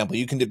overt example.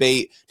 You can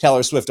debate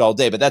Taylor Swift all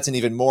day, but that's an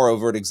even more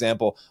overt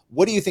example.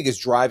 What do you think is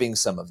driving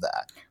some of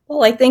that?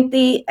 Well, I think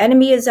the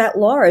enemy is at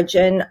large,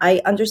 and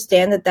I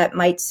understand that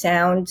might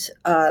sound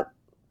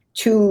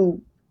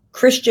too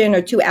Christian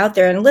or too out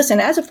there. And listen,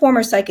 as a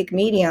former psychic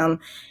medium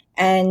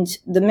and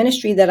the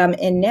ministry that I'm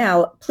in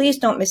now, please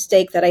don't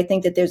mistake that I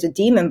think that there's a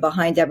demon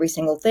behind every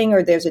single thing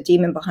or there's a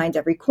demon behind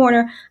every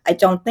corner. I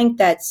don't think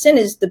that sin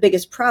is the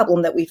biggest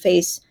problem that we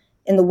face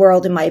in the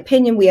world. In my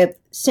opinion, we have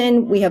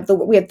sin, we have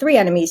three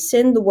enemies: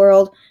 sin, the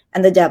world,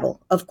 and the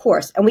devil, of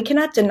course. And we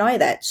cannot deny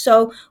that.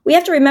 So we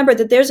have to remember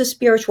that there's a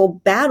spiritual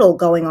battle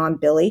going on,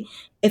 Billy.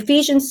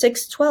 Ephesians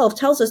 6:12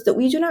 tells us that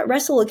we do not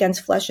wrestle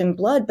against flesh and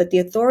blood, but the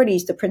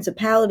authorities, the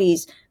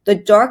principalities, the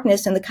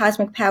darkness, and the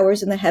cosmic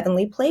powers in the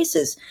heavenly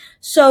places.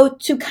 So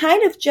to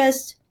kind of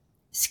just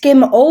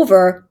skim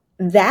over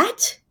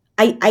that,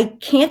 I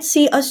can't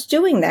see us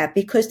doing that,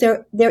 because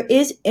there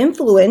is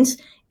influence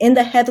in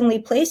the heavenly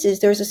places.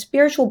 There's a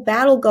spiritual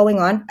battle going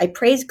on. I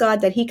praise God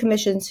that he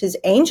commissions his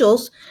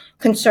angels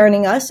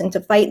concerning us and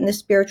to fight in the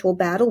spiritual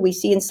battle. We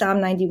see in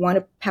Psalm 91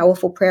 a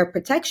powerful prayer of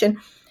protection.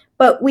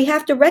 But we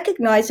have to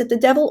recognize that the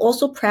devil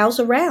also prowls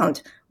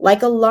around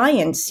like a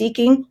lion,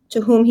 seeking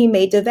to whom he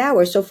may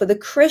devour. So for the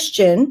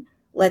Christian,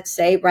 let's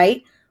say,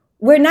 right,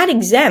 we're not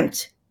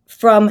exempt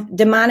from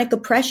demonic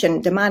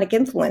oppression, demonic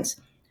influence.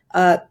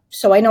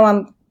 So I know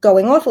I'm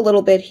going off a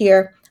little bit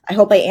here. I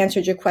hope I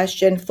answered your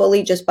question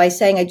fully just by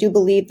saying I do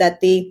believe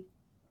that the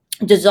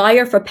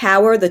desire for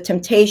power, the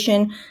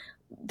temptation,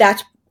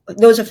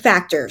 those are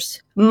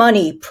factors.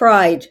 Money,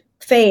 pride,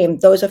 fame,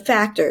 those are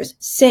factors.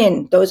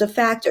 Sin, those are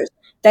factors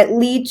that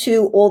lead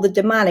to all the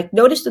demonic.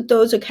 Notice that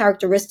those are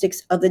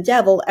characteristics of the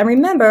devil. And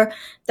remember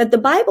that the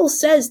Bible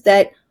says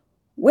that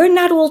we're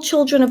not all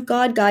children of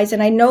God, guys.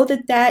 And I know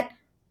that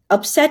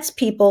upsets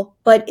people,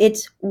 but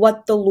it's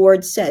what the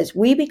Lord says.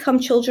 We become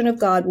children of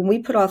God when we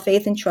put our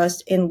faith and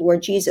trust in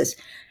Lord Jesus.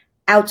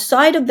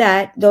 Outside of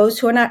that, those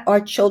who are not are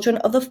children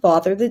of their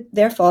father,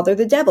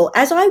 the devil,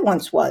 as I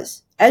once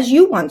was, as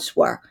you once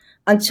were,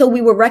 until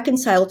we were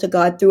reconciled to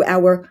God through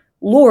our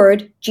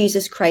Lord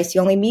Jesus Christ, the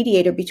only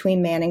mediator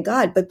between man and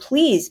God. But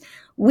please,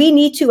 we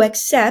need to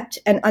accept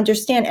and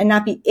understand and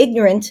not be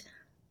ignorant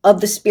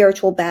of the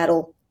spiritual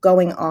battle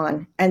going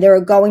on. And there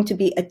are going to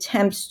be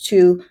attempts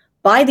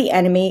by the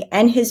enemy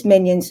and his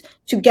minions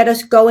to get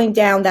us going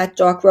down that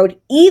dark road,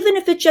 even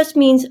if it just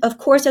means, of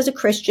course, as a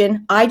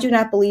Christian, I do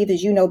not believe,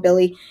 as you know,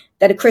 Billy,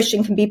 that a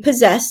Christian can be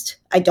possessed.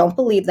 I don't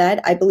believe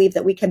that. I believe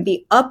that we can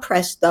be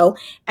oppressed, though.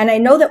 And I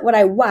know that what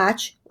I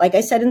watch, like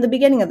I said in the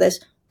beginning of this,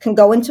 can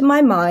go into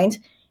my mind.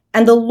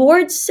 And the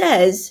Lord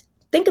says,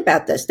 think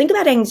about this. Think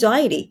about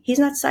anxiety. He's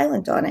not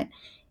silent on it.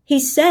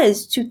 He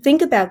says to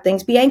think about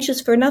things, be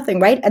anxious for nothing,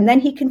 right? And then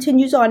he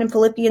continues on in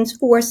Philippians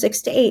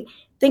 4:6-8.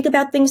 Think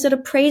about things that are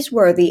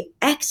praiseworthy,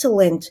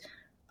 excellent,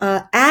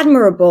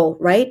 admirable,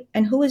 right?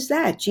 And who is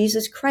that?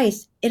 Jesus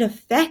Christ. It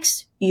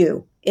affects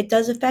you. It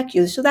does affect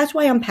you. So that's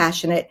why I'm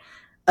passionate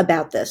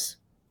about this.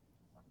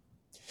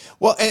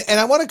 Well, and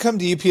I want to come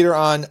to you, Peter,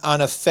 on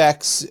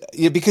effects,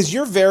 because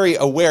you're very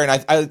aware, and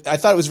I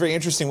thought it was very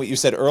interesting what you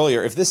said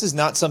earlier. If this is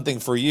not something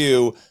for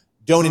you,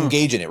 don't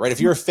engage in it, right?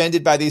 If you're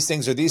offended by these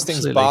things or these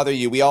things bother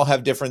you, we all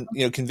have different,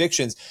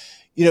 convictions.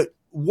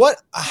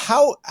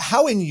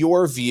 How in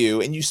your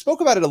view, and you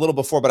spoke about it a little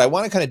before, but I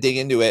want to kind of dig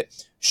into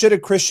it. Should a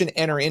Christian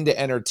enter into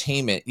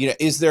entertainment?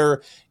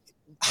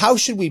 How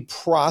should we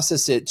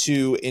process it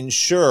to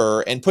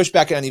ensure, and push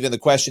back on even the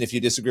question if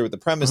you disagree with the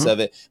premise of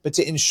it, but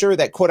to ensure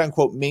that quote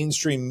unquote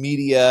mainstream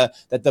media,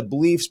 that the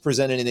beliefs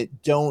presented in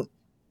it don't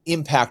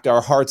impact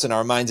our hearts and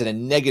our minds in a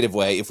negative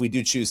way if we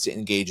do choose to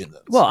engage in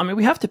those. Well, I mean,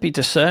 we have to be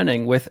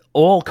discerning with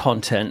all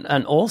content,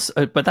 and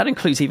also, but that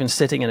includes even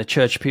sitting in a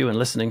church pew and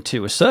listening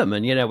to a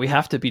sermon. You know, we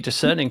have to be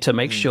discerning to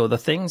make sure the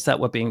things that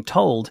we're being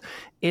told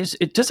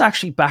it does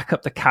actually back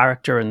up the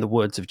character and the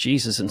words of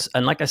Jesus.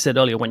 And like I said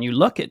earlier, when you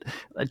look at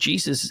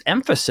Jesus'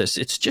 emphasis,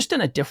 it's just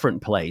in a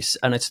different place,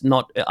 and it's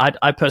not.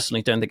 I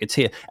personally don't think it's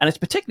here, and it's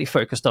particularly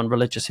focused on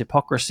religious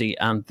hypocrisy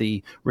and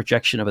the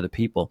rejection of other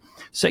people.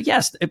 So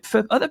yes,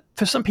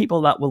 for some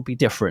people that will be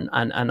different,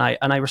 and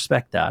I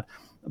respect that.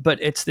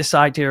 But it's this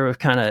idea of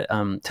kind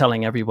of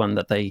telling everyone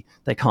that they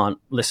can't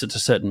listen to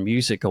certain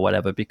music or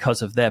whatever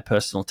because of their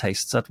personal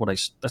tastes. That's what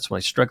I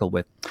struggle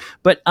with.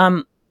 But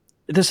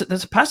there's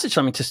a passage.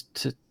 I mean,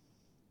 to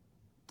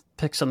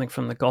pick something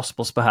from the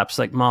Gospels, perhaps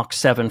like Mark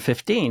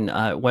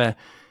 7:15, where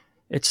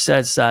it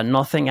says,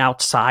 "Nothing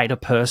outside a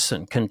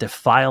person can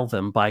defile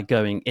them by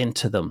going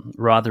into them.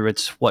 Rather,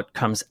 it's what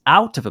comes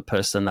out of a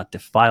person that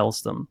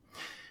defiles them."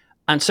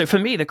 And so for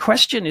me, the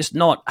question is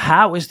not,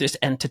 how is this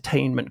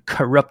entertainment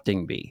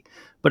corrupting me?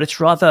 But it's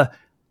rather,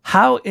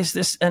 how is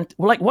this, and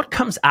like, what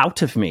comes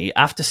out of me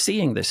after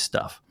seeing this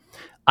stuff?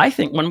 I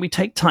think when we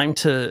take time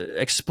to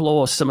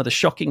explore some of the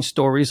shocking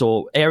stories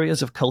or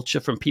areas of culture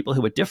from people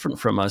who are different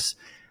from us,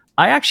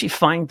 I actually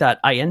find that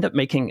I end up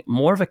making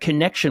more of a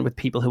connection with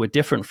people who are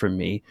different from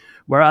me.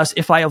 Whereas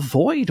if I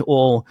avoid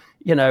all,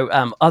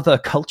 other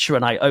culture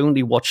and I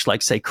only watch,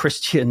 like, say,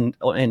 Christian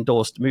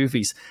endorsed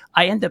movies,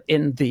 I end up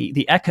in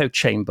the echo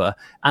chamber,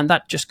 and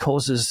that just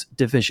causes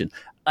division.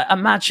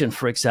 Imagine,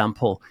 for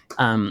example,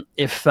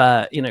 if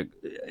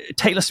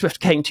Taylor Swift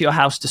came to your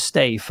house to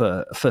stay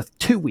for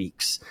 2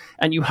 weeks,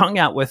 and you hung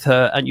out with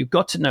her and you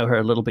got to know her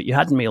a little bit, you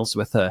had meals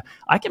with her.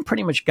 I can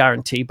pretty much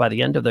guarantee by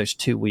the end of those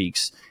 2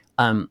 weeks,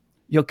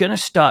 you're going to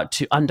start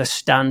to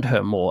understand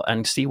her more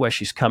and see where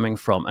she's coming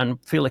from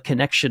and feel a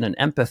connection and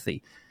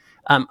empathy.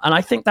 And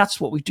I think that's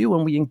what we do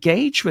when we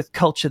engage with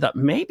culture that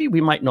maybe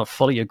we might not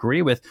fully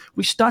agree with.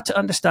 We start to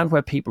understand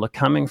where people are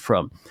coming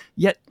from.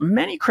 Yet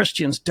many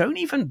Christians don't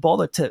even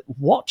bother to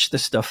watch the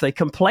stuff they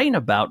complain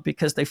about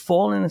because they've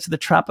fallen into the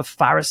trap of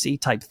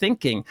Pharisee type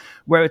thinking,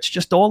 where it's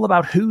just all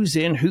about who's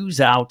in, who's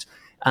out,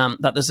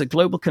 that there's a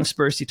global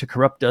conspiracy to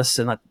corrupt us,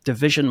 and that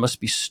division must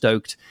be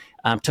stoked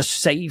to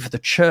save the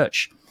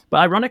church. But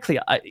ironically,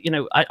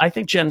 I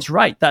think Jen's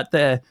right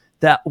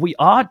that we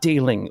are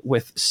dealing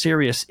with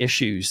serious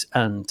issues,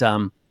 and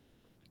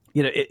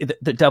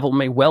the devil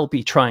may well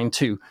be trying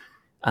to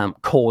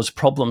cause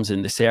problems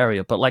in this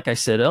area. But like I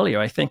said earlier,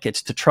 I think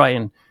it's to try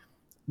and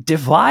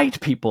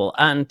divide people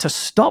and to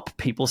stop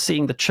people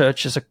seeing the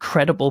church as a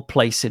credible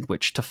place in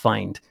which to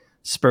find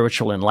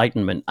spiritual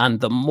enlightenment. And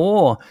the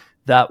more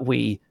that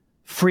we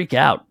freak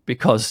out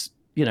because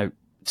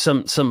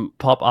some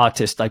pop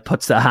artist like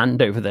puts their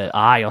hand over their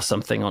eye or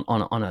something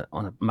on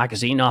a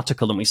magazine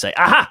article, and we say,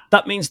 aha,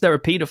 that means they're a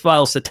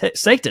pedophile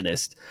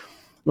satanist.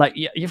 Like,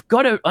 you've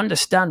got to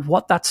understand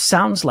what that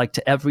sounds like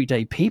to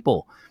everyday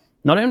people.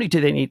 Not only do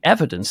they need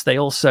evidence, they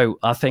also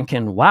are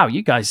thinking, wow,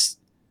 you guys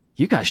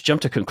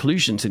jump to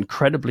conclusions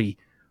incredibly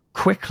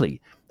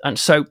quickly. And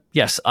so,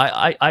 yes,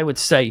 I would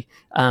say,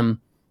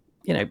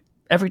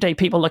 everyday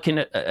people looking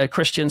at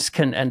Christians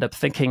can end up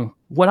thinking,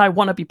 would I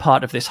want to be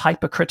part of this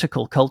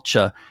hypercritical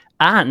culture?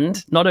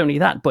 And not only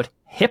that, but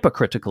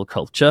hypocritical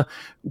culture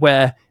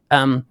where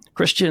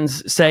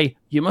Christians say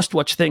you must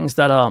watch things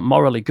that are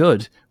morally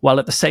good, while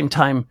at the same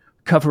time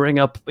covering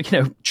up,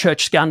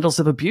 church scandals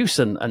of abuse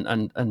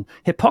and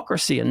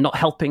hypocrisy and not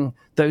helping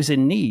those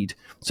in need.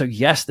 So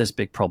yes, there's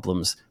big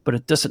problems, but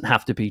it doesn't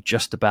have to be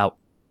just about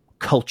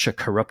culture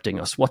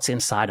corrupting us. What's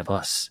inside of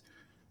us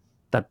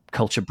that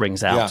culture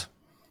brings out? Yeah.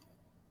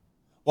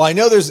 Well, I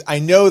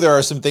know there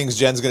are some things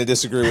Jen's going to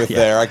disagree with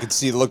there. I could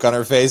see the look on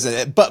her face,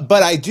 but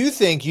I do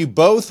think you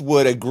both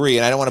would agree,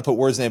 and I don't want to put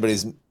words in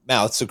anybody's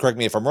mouth, so correct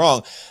me if I'm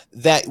wrong,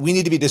 that we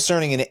need to be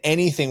discerning in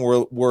anything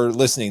we're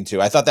listening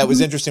to. I thought that was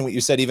interesting what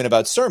you said even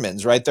about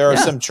sermons, right? There are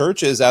some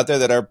churches out there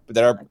that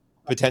are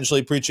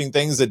potentially preaching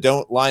things that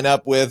don't line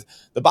up with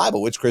the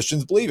Bible, which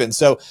Christians believe in.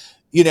 So,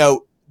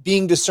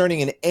 being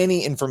discerning in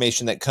any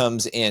information that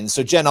comes in.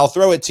 So, Jenn, I'll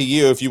throw it to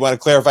you if you want to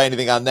clarify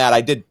anything on that.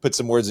 I did put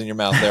some words in your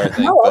mouth there, I think.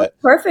 No, it's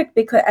perfect,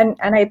 because, and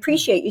I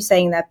appreciate you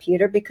saying that,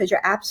 Peter, because you're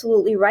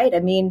absolutely right. I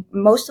mean,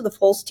 most of the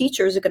false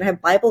teachers are going to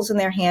have Bibles in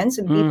their hands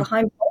and be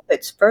behind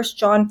pulpits. 1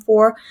 John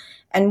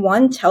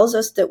 4:1 tells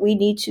us that we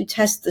need to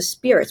test the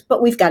spirits,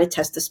 but we've got to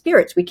test the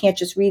spirits. We can't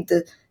just read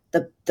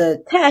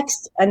the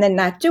text and then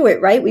not do it,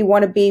 right? We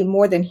want to be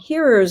more than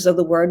hearers of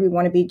the word. We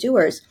want to be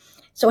doers.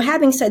 So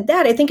having said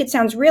that, I think it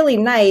sounds really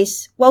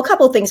nice. Well, a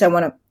couple of things I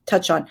want to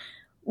touch on.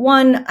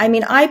 One, I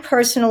mean, I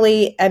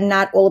personally am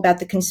not all about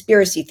the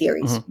conspiracy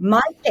theories.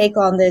 My take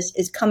on this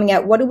is coming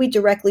at what are we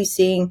directly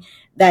seeing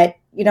that,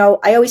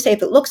 I always say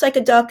if it looks like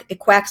a duck, it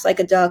quacks like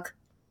a duck.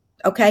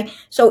 Okay.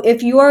 So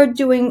if you're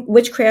doing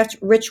witchcraft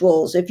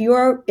rituals, if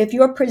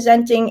you're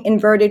presenting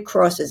inverted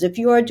crosses, if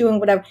you're doing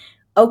whatever,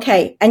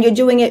 okay, and you're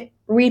doing it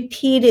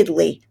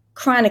repeatedly,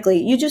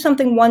 chronically, you do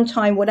something one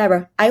time,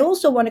 whatever. I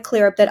also want to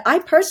clear up that I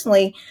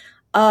personally,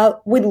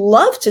 would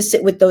love to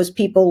sit with those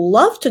people,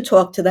 love to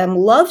talk to them,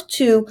 love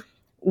to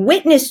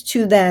witness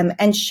to them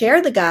and share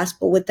the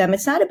gospel with them.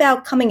 It's not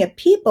about coming at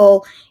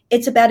people.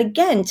 It's about,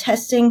 again,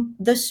 testing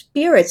the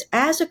spirits.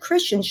 As a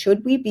Christian,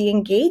 should we be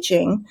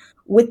engaging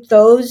with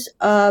those,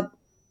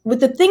 with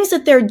the things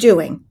that they're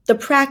doing, the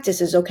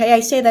practices, okay?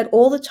 I say that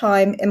all the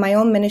time in my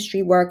own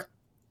ministry work.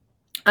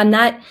 I'm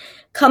not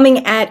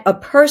coming at a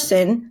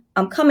person,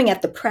 I'm coming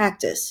at the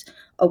practice,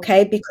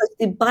 okay? Because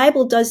the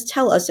Bible does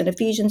tell us in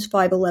Ephesians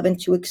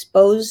 5:11 to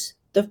expose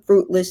the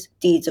fruitless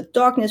deeds of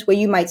darkness, where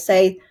you might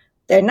say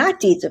they're not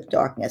deeds of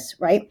darkness,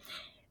 right?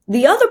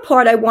 The other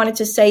part I wanted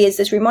to say is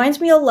this reminds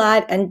me a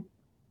lot, and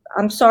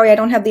I'm sorry I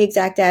don't have the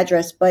exact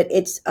address, but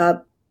it's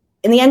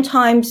in the end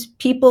times,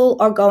 people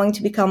are going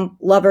to become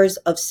lovers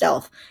of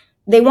self.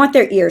 They want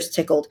their ears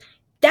tickled.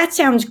 That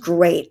sounds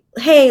great.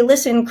 Hey,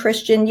 listen,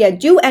 Christian, yeah,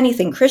 do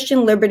anything.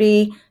 Christian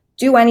liberty,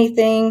 do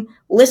anything,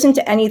 listen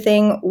to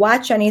anything,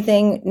 watch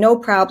anything, no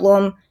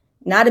problem,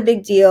 not a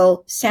big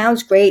deal.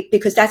 Sounds great,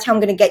 because that's how I'm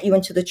going to get you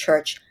into the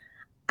church.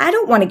 I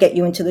don't want to get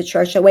you into the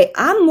church that way.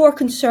 I'm more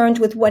concerned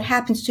with what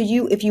happens to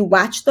you if you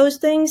watch those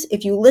things,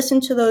 if you listen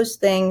to those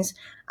things.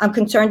 I'm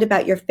concerned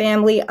about your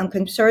family. I'm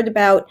concerned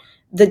about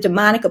the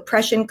demonic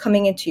oppression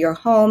coming into your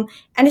home.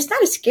 And it's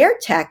not a scare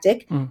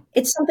tactic.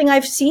 It's something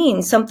I've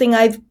seen, something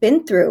I've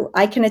been through.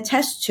 I can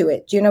attest to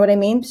it. Do you know what I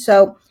mean?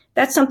 So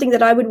that's something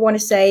that I would want to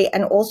say.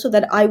 And also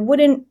that I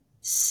wouldn't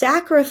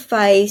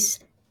sacrifice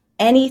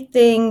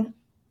anything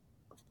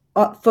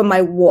for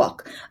my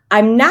walk.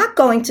 I'm not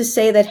going to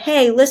say that,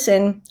 hey,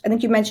 listen, I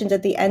think you mentioned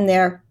at the end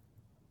there,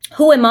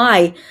 who am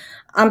I?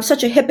 I'm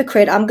such a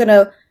hypocrite. I'm going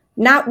to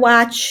not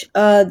watch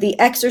The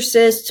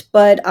Exorcist,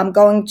 but I'm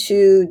going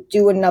to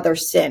do another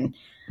sin.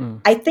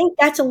 I think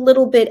that's a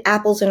little bit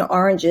apples and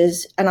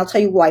oranges, and I'll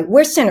tell you why.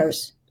 We're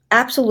sinners.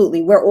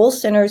 Absolutely. We're all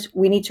sinners.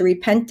 We need to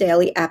repent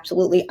daily.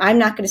 Absolutely. I'm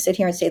not going to sit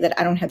here and say that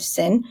I don't have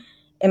sin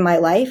in my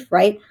life,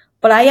 right?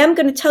 But I am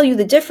going to tell you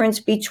the difference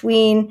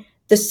between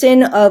the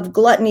sin of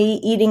gluttony,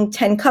 eating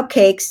 10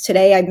 cupcakes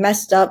today, I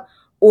messed up,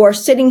 or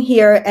sitting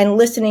here and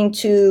listening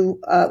to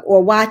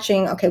or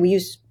watching, okay, we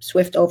use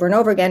Swift over and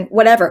over again,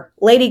 whatever,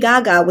 Lady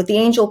Gaga with the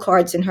angel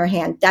cards in her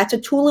hand. That's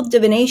a tool of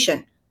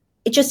divination.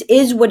 It just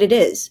is what it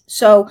is.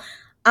 So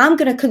I am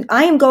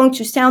going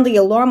to sound the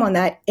alarm on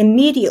that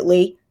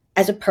immediately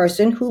as a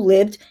person who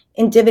lived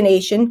in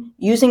divination,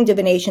 using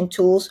divination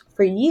tools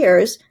for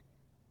years,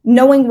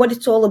 knowing what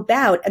it's all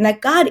about, and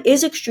that God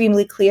is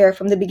extremely clear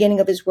from the beginning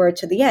of his word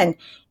to the end.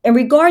 In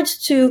regards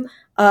to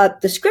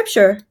the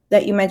scripture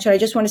that you mentioned, I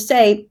just want to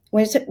say,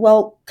 when it said,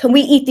 well, can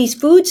we eat these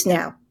foods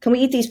now? Can we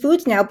eat these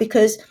foods now?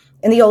 Because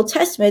in the Old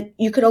Testament,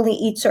 you could only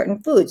eat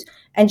certain foods.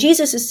 And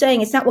Jesus is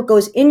saying it's not what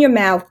goes in your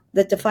mouth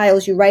that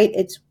defiles you, right?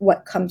 It's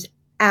what comes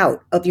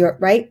out of your,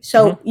 right?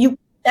 So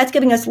that's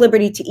giving us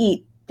liberty to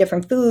eat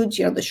different foods,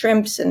 the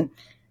shrimps and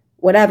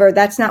whatever.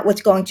 That's not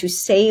what's going to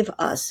save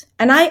us.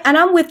 And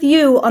I'm with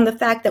you on the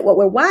fact that what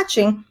we're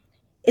watching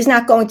is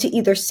not going to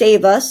either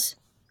save us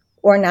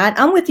or not.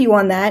 I'm with you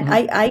on that.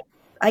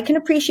 I can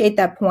appreciate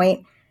that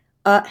point.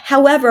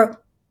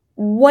 However,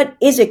 what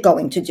is it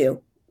going to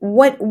do?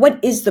 What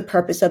is the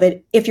purpose of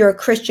it? If you're a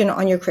Christian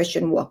on your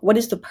Christian walk, what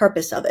is the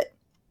purpose of it?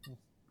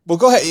 Well,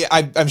 go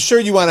ahead. I'm sure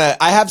you want to.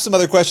 I have some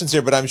other questions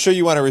here, but I'm sure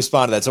you want to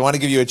respond to that. So I want to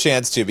give you a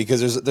chance to,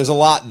 because there's a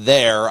lot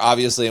there,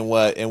 obviously, in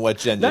what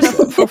Jenn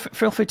just said.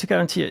 Feel free to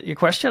go into your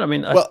question. I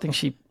mean, I think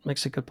she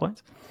makes a good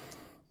point.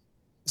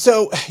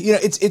 So,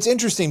 it's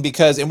interesting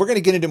because, and we're going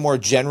to get into more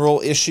general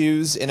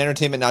issues in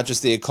entertainment, not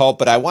just the occult,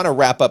 but I want to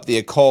wrap up the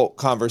occult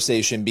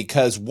conversation,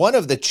 because one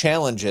of the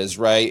challenges,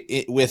 right,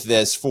 with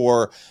this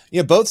for,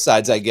 both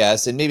sides, I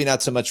guess, and maybe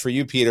not so much for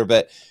you, Peter,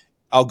 but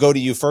I'll go to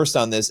you first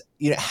on this.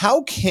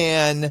 How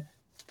can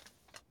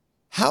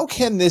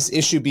this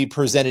issue be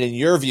presented in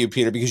your view,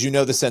 Peter, because you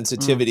know the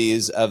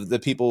sensitivities of the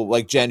people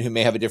like Jenn who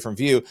may have a different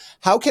view?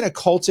 How can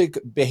occultic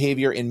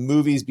behavior in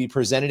movies be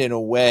presented in a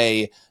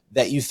way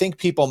that you think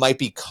people might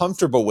be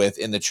comfortable with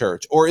in the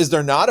church? Or is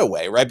there not a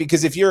way, right?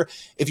 Because if you're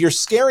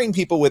scaring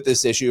people with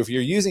this issue, if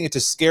you're using it to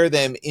scare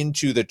them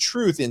into the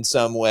truth in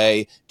some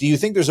way, do you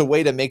think there's a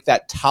way to make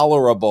that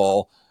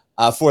tolerable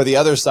for the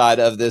other side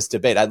of this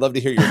debate? I'd love to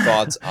hear your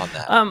thoughts on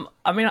that.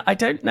 I mean, I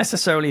don't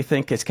necessarily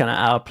think it's kind of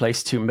our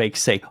place to make,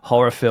 say,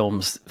 horror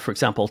films, for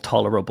example,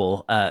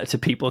 tolerable to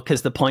people,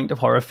 because the point of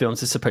horror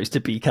films is supposed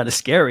to be kind of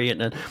scary.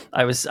 And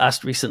I was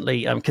asked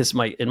recently, because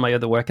in my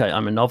other work,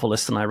 I'm a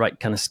novelist and I write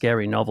kind of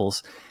scary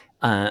novels.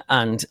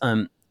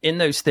 In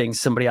those things,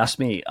 somebody asked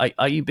me,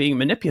 are you being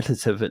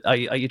manipulative? Are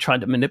you trying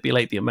to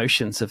manipulate the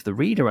emotions of the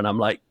reader? And I'm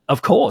like,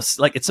 of course,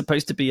 like it's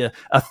supposed to be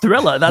a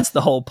thriller. That's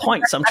the whole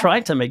point. So I'm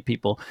trying to make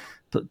people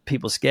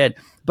scared.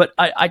 But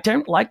I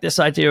don't like this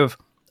idea of,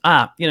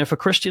 for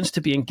Christians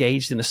to be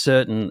engaged in a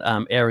certain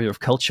area of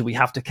culture, we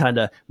have to kind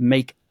of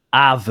make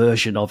our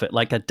version of it,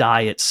 like a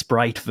diet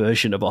Sprite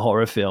version of a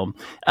horror film.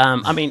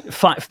 I mean,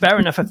 fair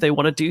enough if they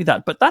want to do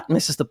that, but that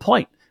misses the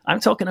point. I'm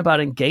talking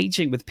about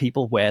engaging with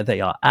people where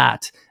they are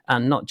at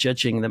and not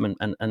judging them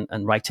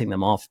and writing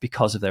them off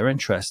because of their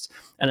interests.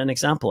 And an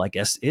example, I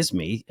guess, is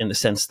me, in the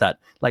sense that,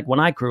 like, when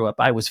I grew up,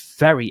 I was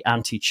very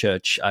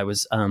anti-church. I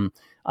was,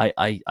 I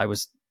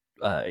was,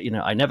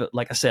 I never,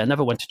 like I say, I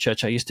never went to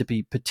church. I used to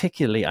be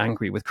particularly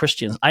angry with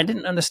Christians. I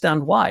didn't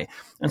understand why.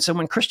 And so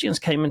when Christians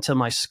came into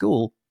my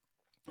school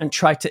and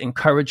tried to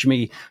encourage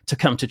me to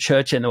come to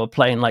church, and they were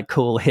playing like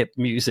cool hip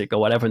music or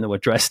whatever, and they were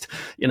dressed,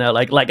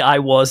 like I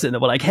was, and they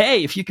were like,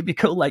 hey, if you could be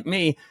cool like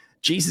me,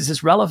 Jesus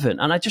is relevant.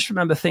 And I just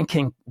remember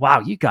thinking, wow,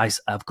 you guys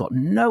have got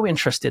no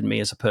interest in me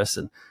as a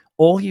person.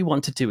 All you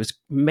want to do is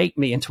make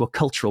me into a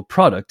cultural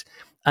product.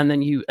 And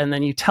then you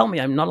tell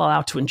me I'm not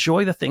allowed to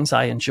enjoy the things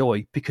I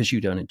enjoy because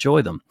you don't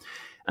enjoy them.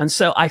 And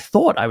so I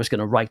thought I was going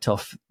to write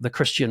off the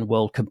Christian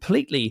world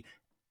completely,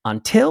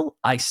 until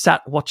I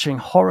sat watching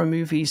horror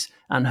movies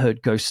and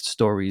heard ghost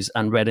stories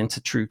and read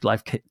into true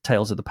life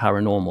tales of the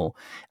paranormal.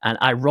 And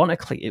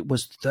ironically, it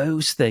was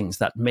those things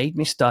that made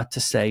me start to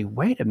say,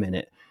 wait a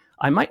minute,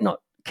 I might not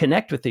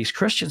connect with these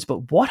Christians,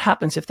 but what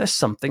happens if there's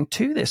something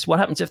to this? What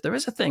happens if there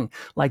is a thing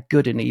like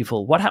good and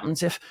evil? What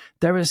happens if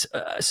there is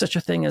such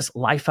a thing as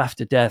life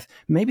after death?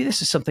 Maybe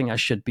this is something I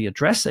should be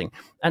addressing.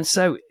 And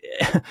so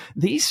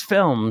these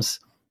films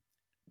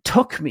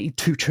took me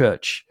to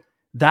church.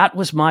 That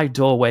was my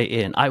doorway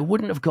in. I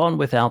wouldn't have gone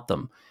without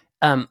them.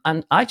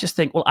 And I just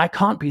think, well, I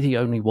can't be the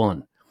only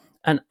one.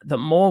 And the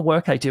more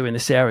work I do in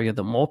this area,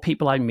 the more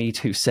people I meet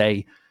who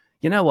say,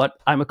 you know what,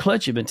 I'm a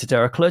clergyman today,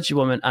 or a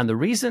clergywoman, and the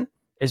reason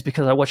is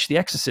because I watched The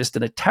Exorcist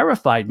and it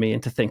terrified me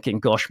into thinking,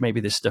 gosh, maybe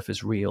this stuff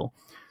is real.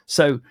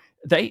 So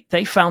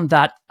they found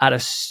that at a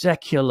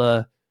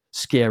secular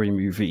scary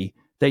movie.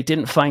 They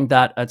didn't find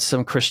that at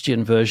some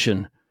Christian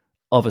version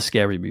of a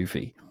scary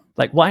movie.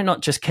 Like, why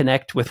not just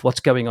connect with what's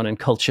going on in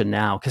culture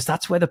now? Because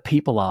that's where the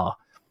people are.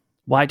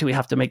 Why do we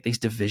have to make these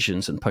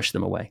divisions and push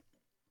them away?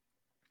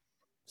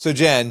 So,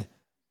 Jenn,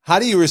 how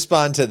do you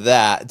respond to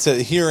that,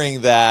 to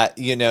hearing that,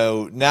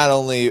 not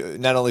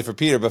only for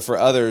Peter, but for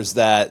others,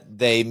 that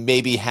they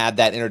maybe had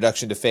that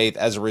introduction to faith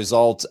as a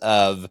result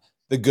of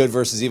the good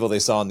versus evil they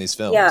saw in these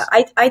films? Yeah,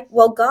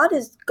 well, God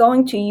is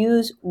going to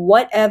use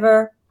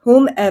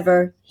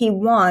whomever he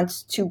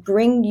wants to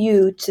bring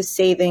you to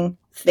saving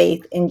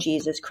faith in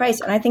Jesus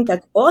Christ. And I think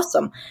that's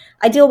awesome.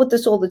 I deal with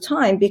this all the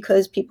time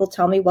because people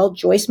tell me, well,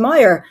 Joyce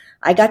Meyer,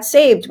 I got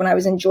saved when I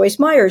was in Joyce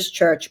Meyer's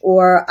church,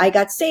 or I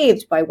got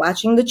saved by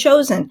watching The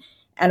Chosen.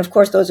 And of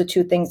course, those are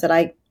two things that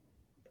I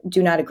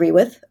do not agree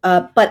with.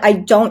 But I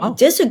don't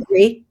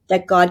disagree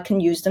that God can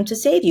use them to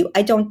save you.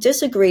 I don't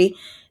disagree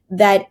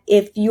that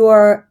if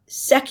you're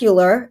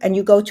secular and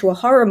you go to a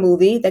horror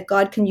movie, that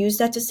God can use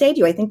that to save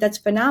you. I think that's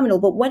phenomenal.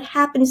 But what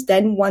happens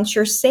then once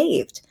you're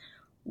saved?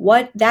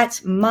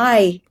 That's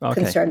my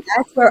concern.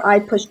 That's where I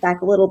push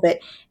back a little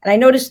bit. And I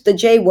noticed the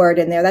J word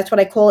in there. That's what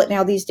I call it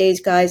now these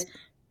days, guys.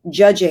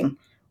 Judging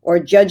or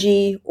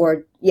judgy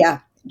or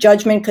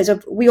judgment, because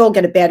we all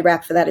get a bad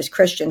rap for that as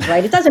Christians,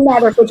 right? It doesn't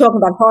matter if we're talking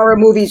about horror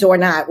movies or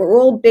not. We're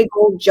all big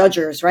old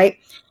judgers, right?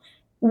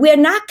 We're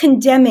not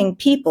condemning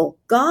people.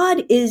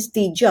 God is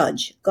the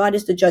judge. God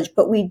is the judge.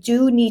 But we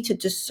do need to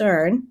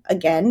discern,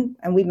 again,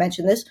 and we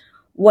mentioned this,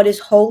 what is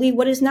holy,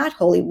 what is not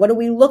holy? What are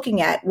we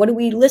looking at? What are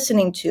we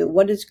listening to?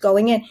 What is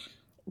going in?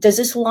 Does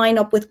this line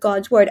up with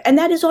God's word? And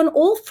that is on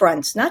all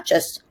fronts, not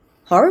just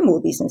horror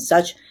movies and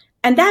such.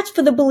 And that's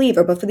for the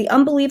believer. But for the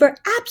unbeliever,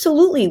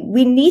 absolutely,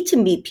 we need to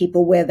meet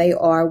people where they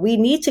are. We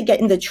need to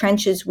get in the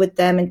trenches with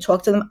them and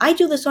talk to them. I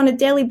do this on a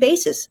daily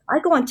basis. I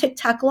go on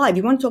TikTok Live.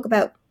 You want to talk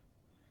about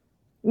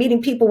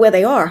meeting people where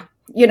they are?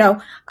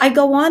 I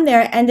go on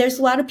there, and there's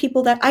a lot of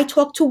people that I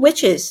talk to,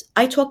 witches.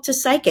 I talk to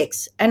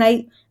psychics, and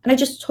I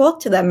just talk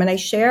to them, and I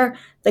share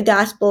the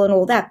gospel and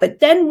all that. But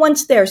then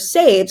once they're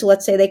saved,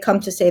 let's say they come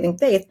to saving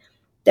faith,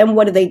 then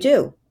what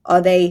do?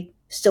 Are they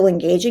still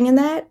engaging in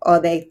that? Are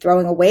they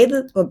throwing away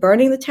or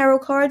burning the tarot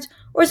cards?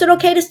 Or is it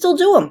okay to still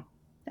do them?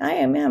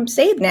 I'm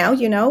saved now,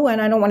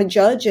 and I don't want to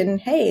judge.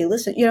 And hey,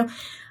 listen,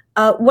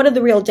 what are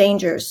the real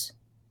dangers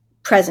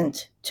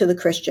present to the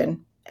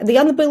Christian? The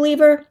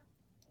unbeliever,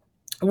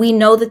 we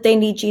know that they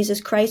need Jesus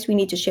Christ. We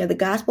need to share the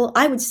gospel.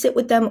 I would sit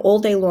with them all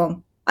day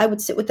long.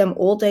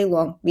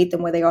 Meet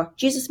them where they are.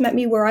 Jesus met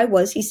me where I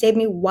was. He saved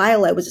me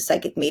while I was a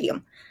psychic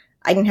medium.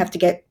 I didn't have to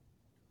get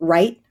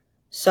right.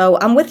 So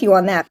I'm with you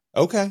on that.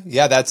 Okay.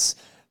 Yeah,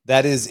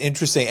 that is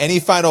interesting.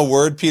 Any final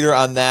word, Peter,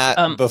 on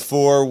that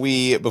before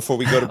we go to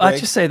break? I'd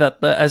just say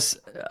that as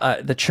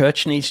the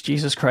church needs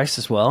Jesus Christ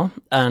as well.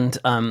 And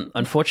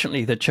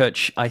unfortunately, the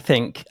church, I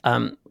think,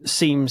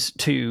 seems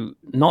to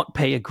not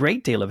pay a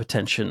great deal of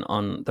attention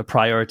on the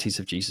priorities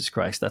of Jesus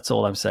Christ. That's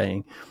all I'm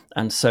saying.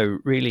 And so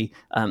really,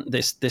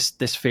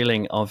 this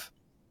feeling of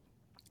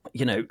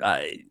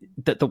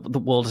that the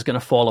world is going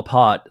to fall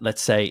apart,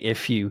 let's say,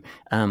 if you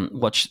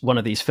watch one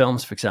of these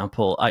films, for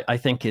example, I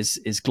think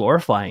is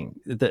glorifying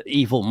the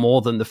evil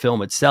more than the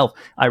film itself.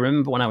 I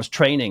remember when I was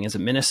training as a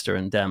minister,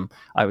 and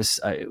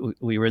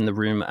we were in the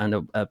room,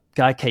 and a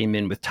guy came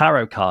in with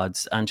tarot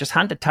cards and just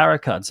handed tarot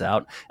cards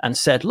out and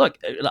said, look,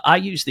 I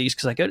use these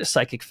because I go to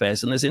psychic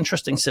fairs, and there's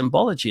interesting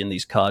symbology in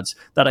these cards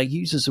that I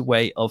use as a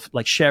way of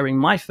like sharing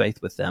my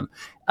faith with them,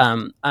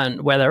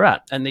 and where they're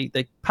at. And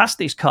they passed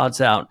these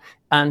cards out.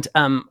 And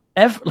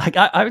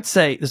I would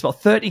say there's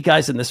about 30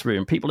 guys in this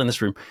room, people in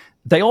this room.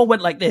 They all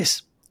went like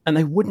this, and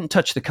they wouldn't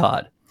touch the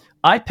card.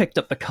 I picked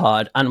up the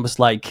card and was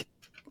like,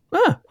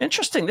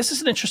 interesting. This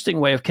is an interesting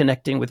way of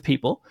connecting with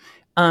people.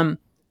 And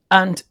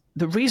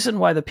the reason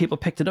why the people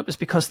picked it up is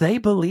because they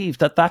believed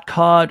that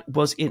card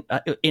was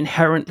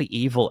inherently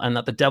evil, and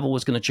that the devil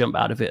was going to jump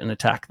out of it and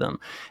attack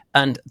them.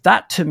 And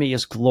that, to me,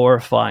 is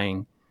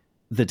glorifying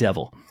the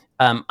devil.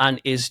 And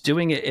is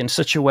doing it in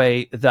such a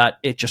way that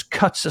it just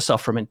cuts us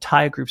off from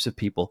entire groups of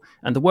people.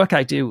 And the work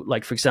I do,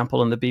 like, for example,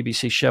 on the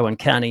BBC show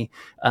Uncanny,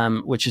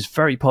 which is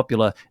very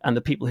popular, and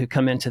the people who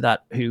come into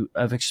that who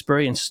have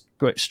experienced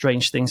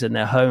strange things in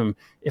their home,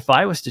 if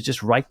I was to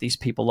just write these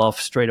people off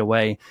straight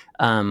away,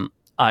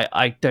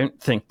 I don't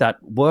think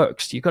that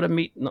works. You've got to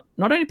meet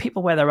not only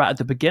people where they're at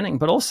the beginning,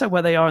 but also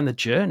where they are in the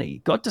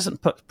journey. God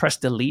doesn't press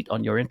delete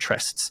on your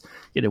interests.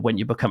 When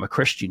you become a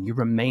Christian, you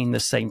remain the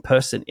same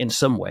person in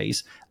some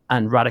ways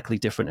and radically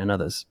different in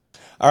others.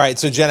 All right.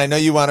 So, Jen, I know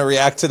you want to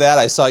react to that.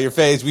 I saw your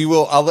face.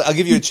 I'll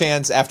give you a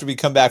chance after we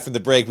come back from the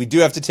break. We do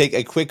have to take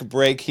a quick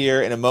break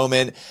here in a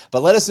moment,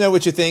 but let us know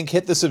what you think.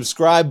 Hit the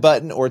subscribe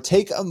button or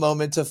take a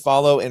moment to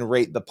follow and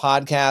rate the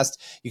podcast.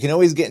 You can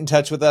always get in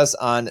touch with us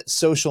on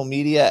social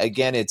media.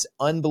 Again, it's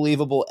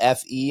Unbelievable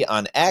FE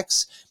on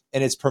X,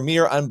 and it's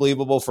Premier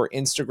Unbelievable for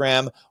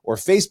Instagram, or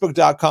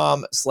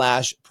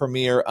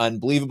Facebook.com/Premier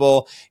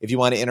Unbelievable if you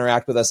want to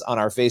interact with us on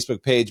our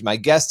Facebook page. My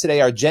guests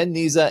today are Jenn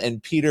Nizza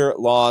and Peter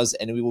Laws,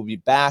 and we will be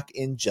back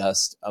in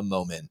just a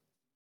moment.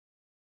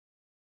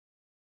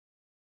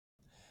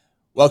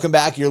 Welcome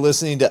back. You're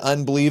listening to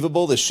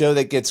Unbelievable, the show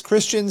that gets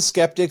Christians,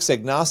 skeptics,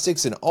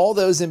 agnostics, and all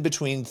those in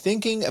between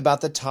thinking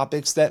about the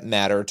topics that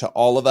matter to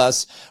all of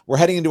us. We're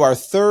heading into our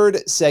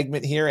third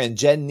segment here, and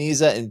Jenn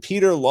Nizza and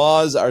Peter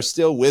Laws are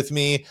still with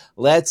me.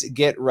 Let's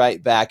get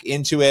right back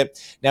into it.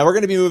 Now, we're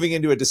going to be moving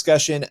into a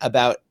discussion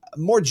about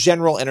more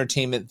general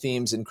entertainment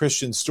themes and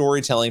Christian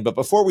storytelling. But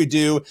before we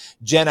do,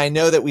 Jenn, I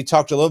know that we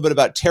talked a little bit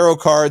about tarot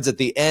cards at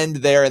the end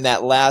there in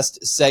that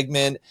last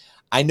segment.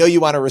 I know you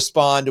want to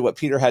respond to what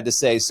Peter had to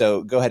say,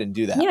 so go ahead and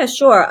do that. Yeah,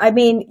 sure. I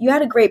mean, you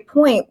had a great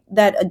point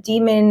that a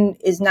demon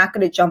is not going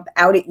to jump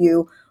out at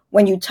you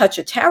when you touch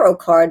a tarot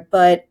card,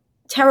 but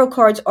tarot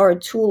cards are a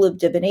tool of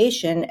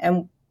divination.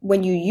 And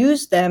when you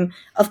use them,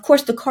 of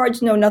course, the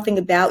cards know nothing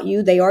about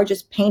you. They are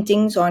just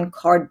paintings on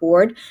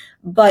cardboard,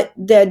 but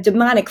the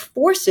demonic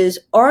forces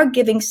are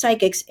giving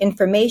psychics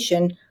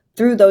information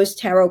through those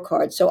tarot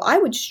cards. So I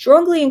would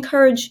strongly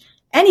encourage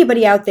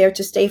anybody out there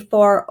to stay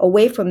far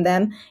away from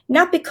them,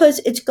 not because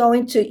it's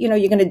going to,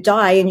 you're going to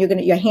die and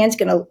your hand's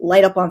going to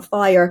light up on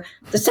fire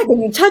the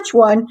second you touch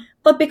one,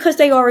 but because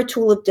they are a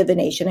tool of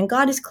divination, and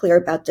God is clear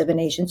about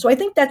divination. So I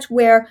think that's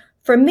where,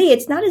 for me,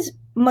 it's not as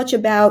much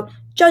about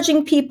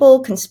judging people,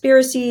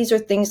 conspiracies, or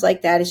things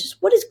like that. It's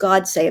just, what does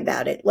God say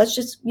about it? Let's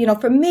just,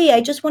 for me, I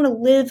just want to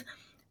live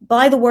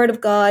by the word of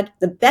God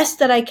the best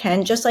that I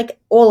can, just like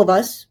all of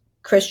us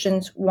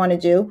Christians want to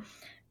do.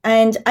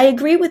 And I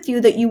agree with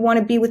you that you want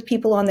to be with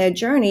people on their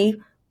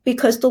journey,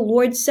 because the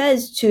Lord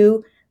says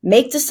to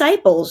make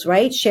disciples,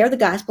 right? Share the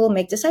gospel and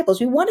make disciples.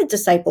 We want to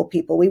disciple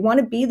people. We want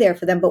to be there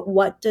for them. But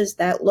what does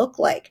that look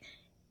like?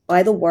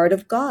 By the word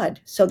of God.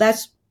 So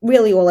that's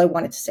really all I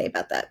wanted to say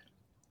about that.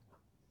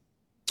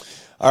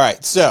 All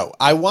right, so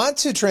I want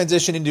to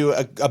transition into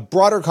a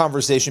broader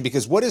conversation,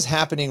 because what is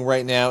happening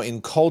right now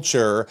in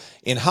culture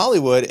in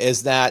Hollywood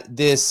is that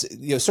this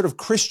sort of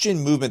Christian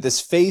movement, this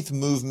faith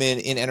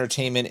movement in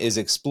entertainment is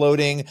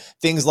exploding.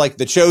 Things like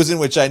The Chosen,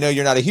 which I know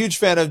you're not a huge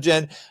fan of,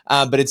 Jen,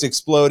 but it's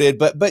exploded.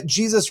 But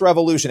Jesus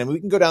Revolution, and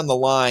we can go down the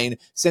line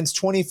since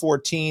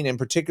 2014, and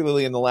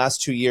particularly in the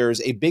last 2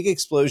 years, a big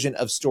explosion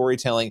of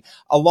storytelling.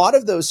 A lot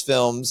of those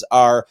films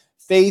are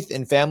faith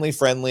and family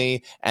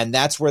friendly, and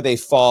that's where they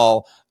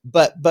fall.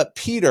 But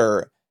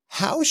Peter,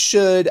 how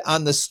should,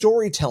 on the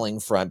storytelling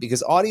front,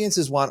 because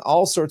audiences want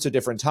all sorts of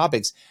different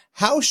topics,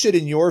 how should,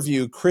 in your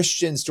view,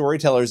 Christian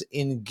storytellers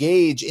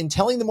engage in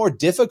telling the more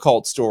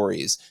difficult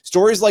stories?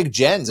 Stories like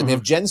Jenn's. I mean,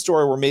 if Jenn's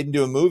story were made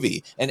into a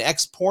movie, an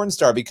ex-porn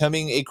star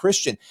becoming a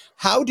Christian,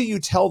 how do you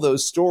tell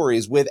those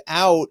stories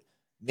without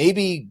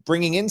maybe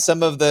bringing in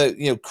some of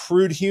the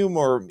crude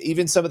humor, or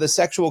even some of the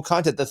sexual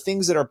content, the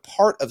things that are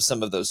part of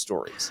some of those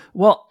stories?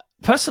 Well,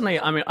 personally,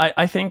 I mean,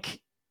 I think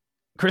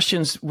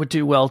Christians would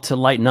do well to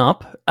lighten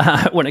up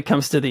when it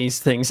comes to these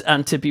things,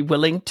 and to be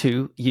willing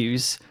to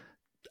use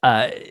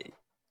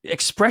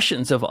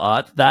expressions of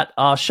art that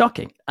are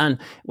shocking. And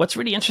what's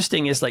really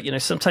interesting is, like,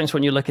 sometimes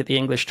when you look at the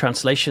English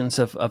translations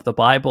of the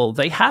Bible,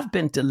 they have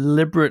been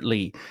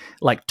deliberately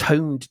like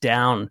toned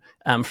down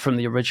from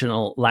the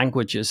original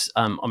languages.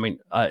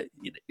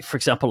 For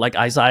example, like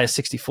Isaiah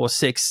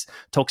 64:6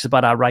 talks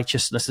about our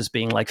righteousness as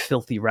being like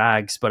filthy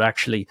rags, but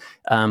actually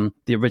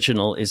the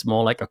original is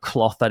more like a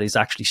cloth that is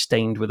actually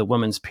stained with a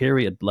woman's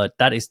period blood.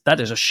 That is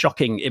a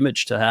shocking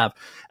image to have.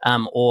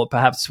 Or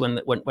perhaps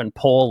when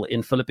Paul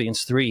in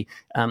Philippians 3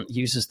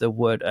 uses the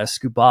word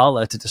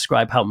skubala to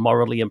describe how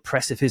morally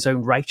impressive his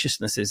own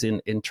righteousness is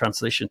in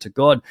translation to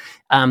God.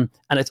 And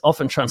it's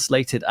often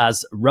translated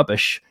as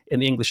rubbish in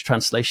the English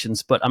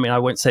translations, but I mean, I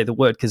won't say the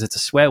word because it's a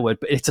swear word,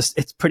 but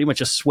it's pretty much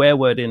a swear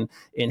word in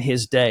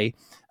his day.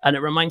 And it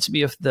reminds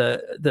me of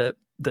the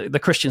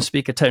Christian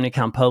speaker, Tony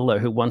Campolo,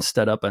 who once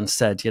stood up and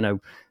said,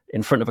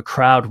 in front of a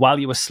crowd, while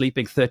you were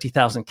sleeping,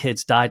 30,000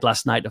 kids died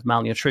last night of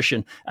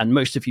malnutrition, and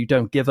most of you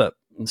don't give up,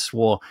 and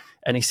swore.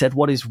 And he said,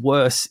 what is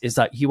worse is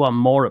that you are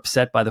more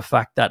upset by the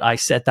fact that I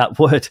said that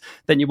word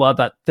than you are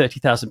that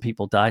 30,000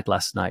 people died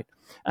last night.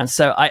 And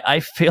so I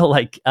feel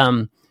like,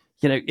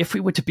 if we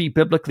were to be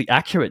biblically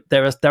accurate,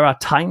 there are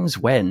times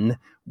when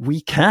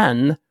we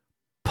can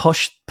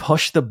push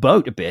the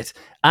boat a bit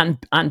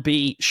and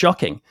be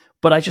shocking.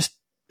 But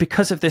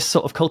because of this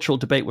sort of cultural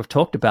debate we've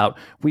talked about,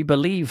 we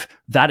believe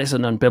that is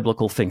an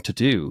unbiblical thing to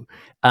do.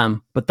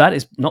 But that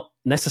is not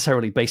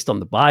necessarily based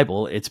on the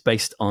Bible. It's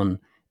based on,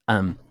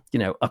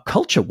 a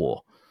culture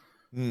war.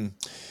 Mm.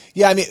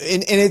 Yeah, I mean,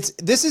 and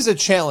this is a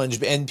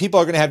challenge, and people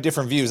are going to have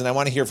different views, and I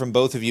want to hear from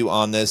both of you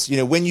on this.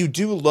 When you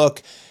do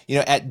look,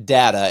 at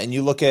data, and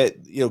you look at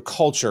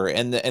culture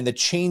and the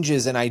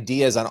changes and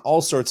ideas on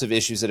all sorts of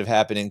issues that have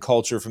happened in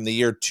culture from the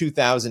year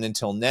 2000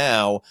 until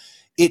now,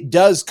 it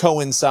does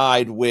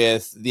coincide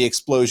with the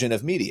explosion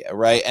of media,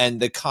 right?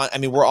 And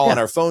we're all on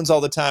our phones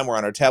all the time, we're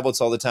on our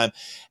tablets all the time,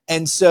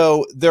 and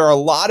so there are a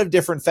lot of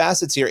different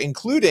facets here,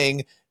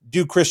 including,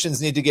 do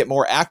Christians need to get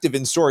more active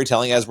in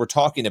storytelling, as we're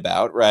talking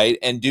about, right?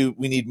 And do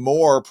we need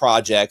more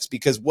projects?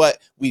 Because what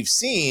we've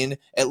seen,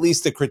 at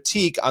least the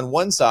critique on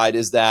one side,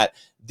 is that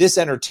this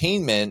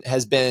entertainment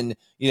has been,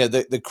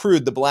 the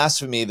crude, the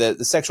blasphemy,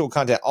 the sexual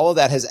content, all of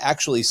that has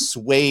actually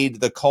swayed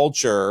the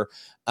culture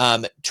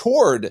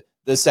toward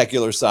the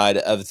secular side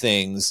of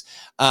things.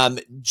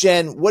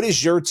 Jenn, what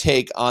is your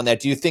take on that?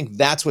 Do you think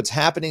that's what's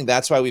happening?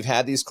 That's why we've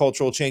had these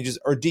cultural changes?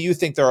 Or do you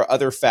think there are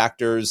other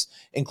factors,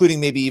 including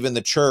maybe even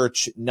the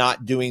church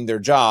not doing their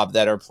job,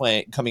 that are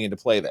coming into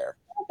play there?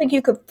 I don't think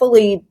you could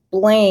fully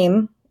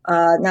blame,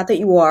 not that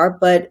you are,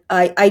 but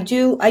I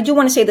do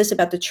want to say this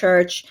about the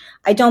church.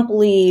 I don't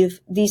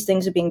believe these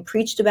things are being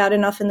preached about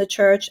enough in the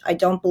church. I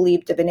don't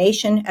believe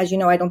divination. As you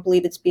know, I don't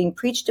believe it's being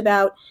preached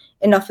about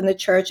enough in the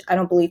church. I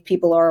don't believe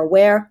people are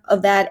aware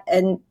of that.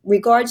 And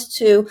regards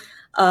to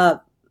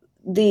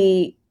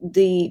the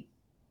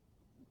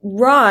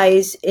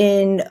rise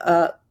in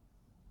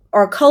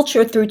our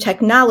culture through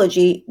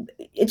technology,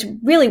 it's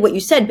really what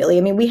you said, Billy.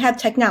 I mean, we have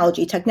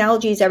technology.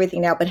 Technology is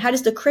everything now. But how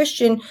does the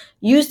Christian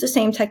use the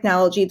same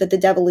technology that the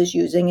devil is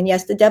using? And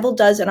yes, the devil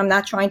does, and I'm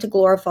not trying to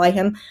glorify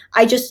him.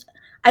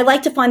 I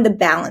like to find the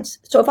balance.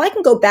 So if I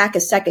can go back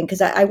a second,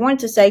 because I wanted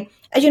to say,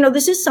 as you know,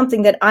 this is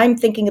something that I'm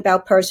thinking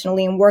about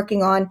personally and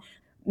working on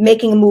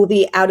making a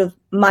movie out of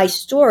my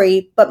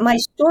story. But my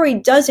story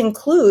does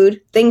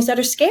include things that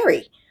are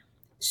scary.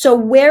 So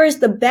where is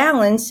the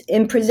balance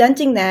in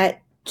presenting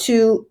that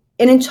to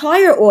an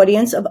entire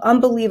audience of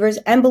unbelievers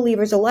and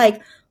believers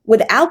alike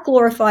without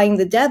glorifying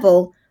the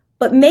devil,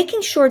 but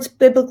making sure it's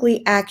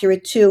biblically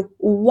accurate too,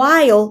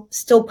 while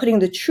still putting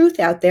the truth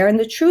out there? And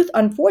the truth,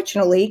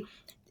 unfortunately,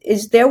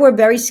 is there were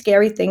very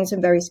scary things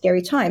and very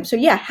scary times. So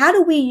yeah, how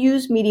do we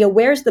use media?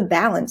 Where's the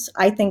balance?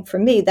 I think for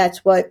me,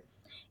 that's what,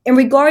 in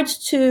regards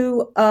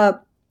to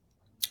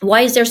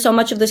why is there so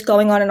much of this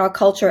going on in our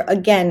culture?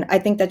 Again, I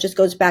think that just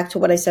goes back to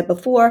what I said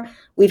before.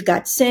 We've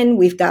got sin,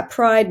 we've got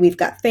pride, we've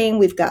got fame,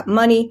 we've got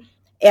money.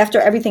 After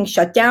everything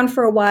shut down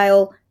for a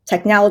while,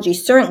 technology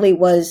certainly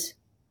was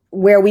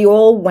where we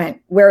all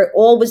went, where it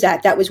all was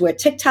at. That was where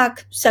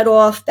TikTok set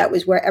off. That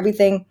was where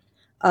everything,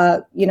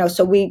 so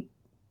we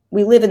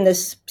live in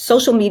this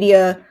social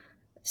media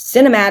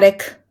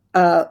cinematic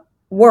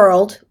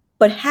world,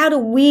 but how do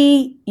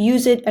we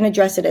use it and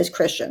address it as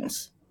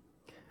Christians?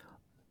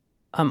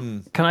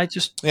 Can I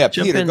just jump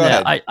Peter, in go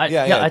there?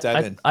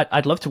 ahead.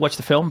 I'd love to watch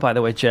the film, by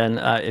the way, Jenn,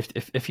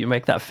 if you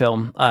make that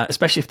film,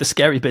 especially if the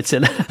scary bit's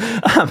in it.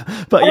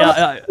 But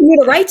you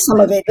need to write some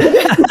of it.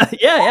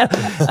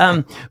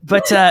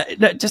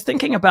 But just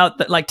thinking about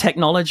that, like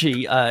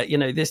technology,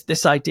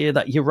 this idea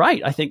that you're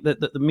right. I think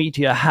that the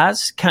media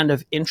has kind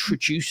of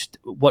introduced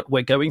what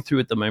we're going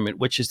through at the moment,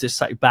 which is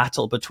this like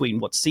battle between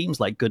what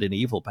seems like good and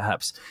evil,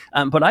 perhaps.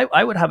 But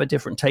I would have a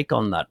different take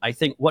on that. I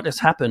think what has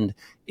happened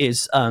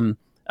is.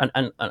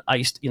 And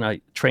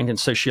I trained in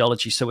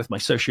sociology, so with my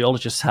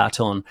sociologist's hat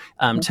on,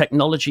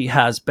 technology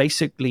has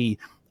basically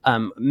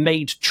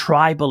made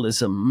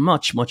tribalism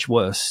much, much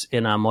worse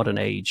in our modern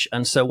age.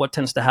 And so what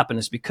tends to happen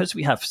is because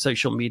we have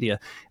social media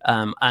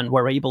and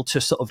we're able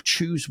to sort of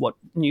choose what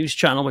news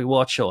channel we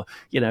watch or,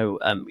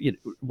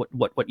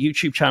 what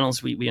YouTube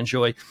channels we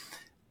enjoy,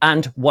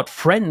 and what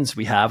friends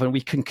we have, and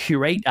we can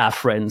curate our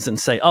friends and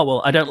say, oh,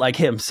 well, I don't like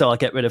him, so I'll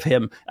get rid of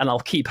him and I'll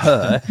keep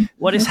her.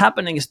 What is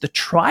happening is the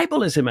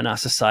tribalism in our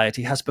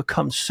society has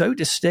become so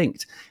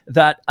distinct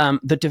that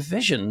the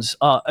divisions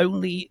are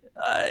only,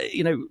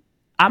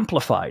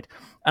 amplified.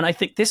 And I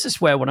think this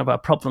is where one of our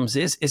problems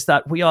is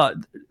that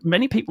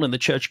many people in the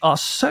church are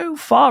so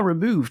far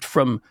removed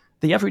from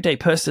the everyday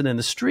person in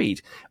the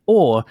street,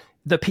 or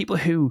the people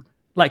who,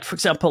 like, for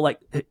example, like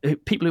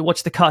people who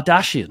watch the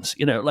Kardashians,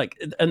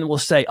 and will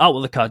say, oh,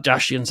 well, the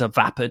Kardashians are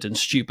vapid and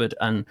stupid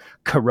and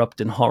corrupt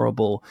and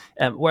horrible.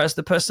 Whereas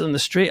the person in the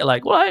street are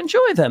like, well, I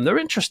enjoy them. They're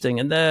interesting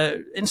and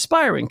they're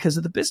inspiring because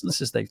of the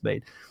businesses they've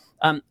made.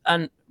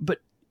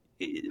 But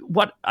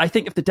what I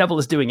think, if the devil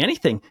is doing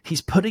anything,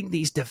 he's putting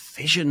these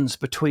divisions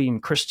between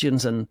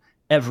Christians and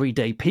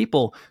everyday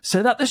people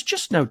so that there's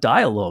just no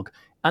dialogue.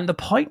 And the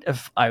point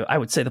of, I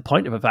would say the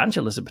point of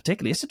evangelism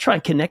particularly, is to try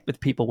and connect with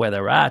people where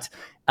they're at.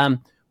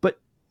 But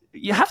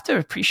you have to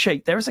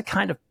appreciate there is a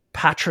kind of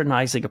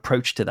patronizing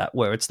approach to that,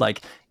 where it's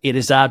like, it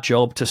is our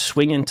job to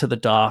swing into the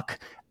dark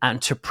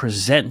and to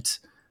present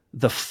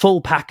the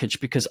full package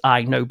because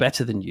I know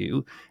better than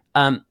you,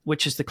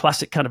 which is the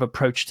classic kind of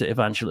approach to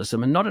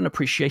evangelism, and not an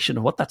appreciation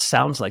of what that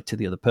sounds like to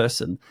the other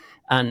person.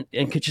 And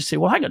could you say,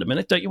 well, hang on a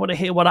minute, don't you want to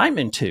hear what I'm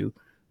into?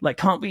 Like,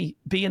 can't we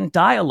be in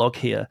dialogue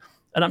here?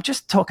 And I'm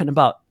just talking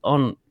about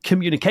on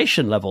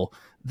communication level,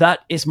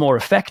 that is more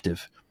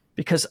effective.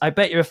 Because I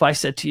bet you if I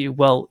said to you,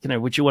 well,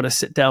 would you want to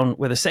sit down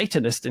with a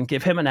Satanist and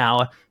give him an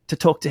hour to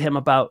talk to him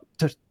about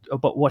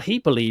what he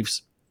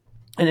believes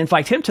and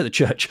invite him to the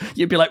church?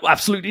 You'd be like, well,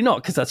 absolutely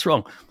not, because that's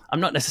wrong. I'm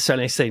not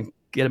necessarily saying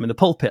get him in the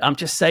pulpit. I'm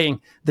just saying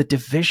the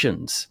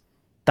divisions,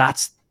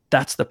 that's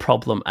the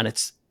problem. And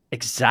it's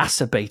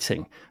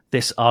exacerbating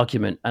this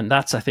argument. And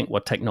that's, I think,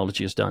 what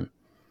technology has done.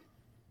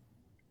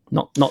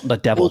 Not the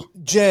devil. Well,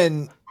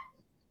 Jenn,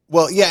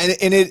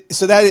 yeah,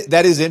 so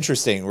that is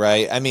interesting,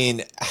 right? I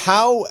mean,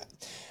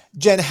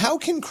 Jenn, how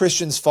can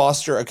Christians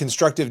foster a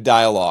constructive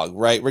dialogue,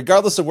 right?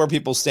 Regardless of where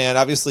people stand,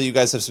 obviously you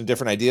guys have some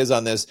different ideas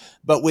on this,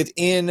 but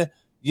within,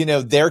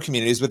 their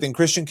communities, within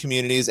Christian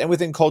communities, and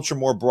within culture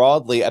more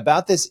broadly,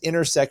 about this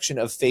intersection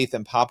of faith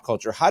and pop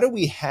culture, how do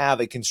we have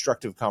a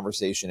constructive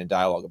conversation and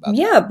dialogue about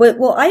that? Yeah,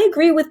 I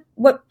agree with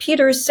what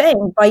Peter is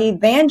saying by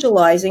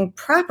evangelizing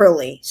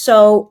properly.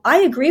 So I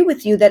agree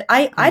with you that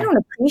I don't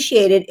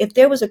appreciate it if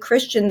there was a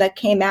Christian that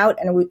came out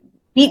and would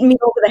beat me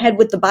over the head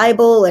with the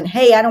Bible and,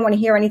 hey, I don't want to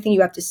hear anything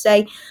you have to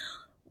say.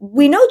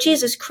 We know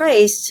Jesus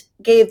Christ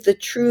gave the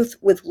truth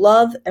with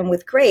love and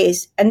with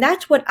grace, and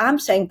that's what I'm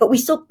saying.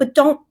 But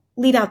don't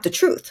leave out the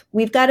truth.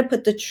 We've got to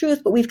put the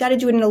truth, but we've got to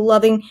do it in a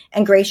loving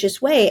and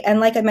gracious way. And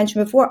like I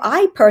mentioned before,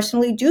 I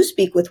personally do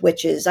speak with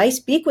witches. I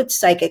speak with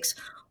psychics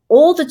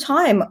all the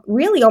time,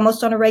 really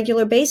almost on a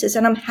regular basis.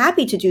 And I'm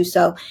happy to do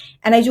so.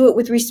 And I do it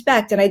with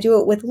respect and I do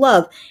it with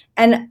love.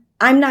 And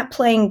I'm not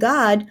playing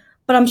God,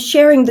 but I'm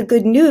sharing the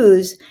good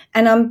news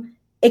and I'm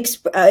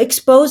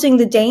exposing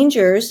the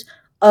dangers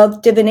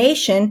of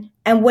divination,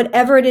 and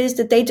whatever it is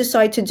that they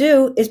decide to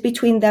do is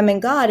between them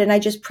and God. And I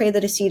just pray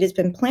that a seed has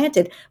been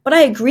planted. But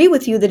I agree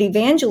with you that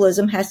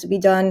evangelism has to be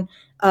done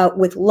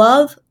with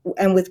love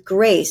and with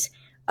grace,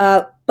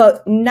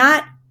 but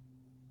not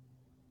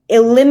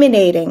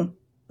eliminating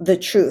the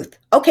truth.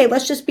 Okay,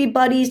 let's just be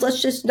buddies.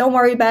 Don't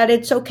worry about it.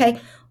 It's okay.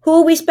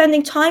 Who are we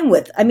spending time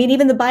with? I mean,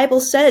 even the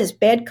Bible says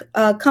bad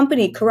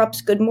company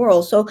corrupts good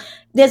morals. So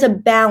there's a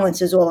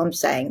balance is all I'm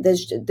saying.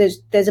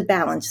 There's a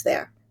balance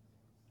there.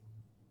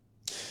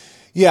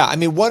 Yeah, I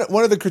mean, one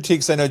of the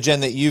critiques I know,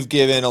 Jenn, that you've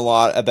given a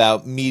lot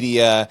about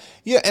media,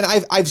 and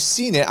I've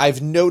seen it,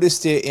 I've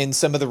noticed it in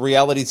some of the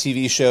reality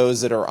TV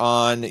shows that are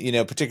on,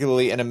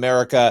 particularly in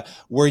America,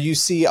 where you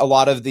see a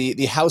lot of the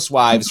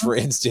housewives, for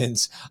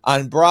instance,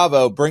 on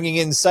Bravo, bringing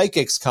in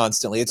psychics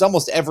constantly. It's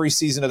almost every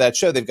season of that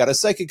show. They've got a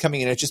psychic coming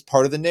in. It's just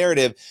part of the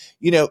narrative.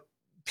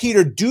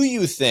 Peter, do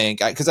you think,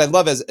 because I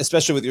love,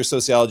 especially with your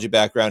sociology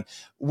background,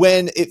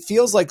 when it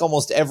feels like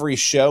almost every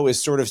show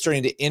is sort of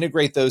starting to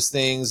integrate those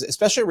things,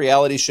 especially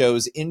reality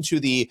shows, into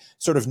the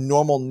sort of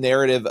normal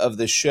narrative of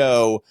the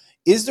show,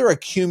 is there a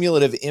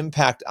cumulative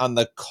impact on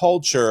the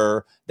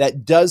culture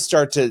that does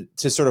start to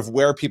sort of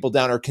wear people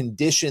down or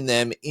condition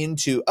them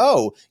into,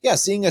 oh, yeah,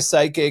 seeing a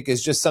psychic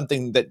is just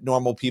something that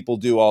normal people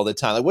do all the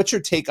time? Like, what's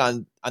your take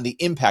on the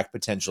impact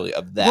potentially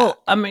of that?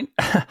 Well, I mean,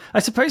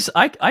 I suppose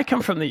I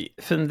come from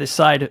the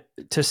side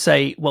to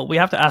say, well, we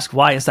have to ask,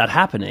 why is that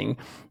happening?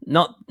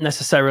 Not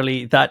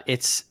necessarily that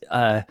it's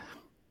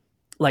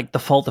like the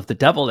fault of the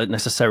devil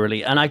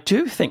necessarily. And I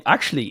do think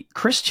actually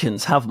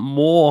Christians have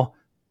more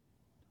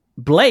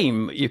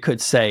blame, you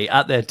could say,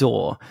 at their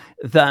door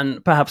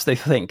than perhaps they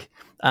think.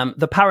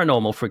 The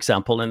paranormal, for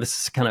example, and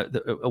this is kind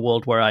of a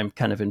world where I'm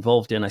kind of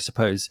involved in, I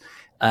suppose,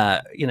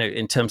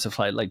 in terms of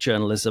like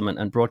journalism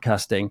and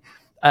broadcasting,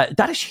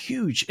 that is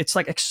huge. It's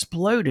like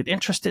exploded.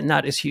 Interest in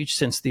that is huge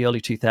since the early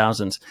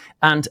 2000s.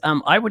 And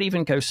I would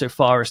even go so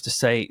far as to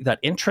say that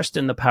interest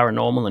in the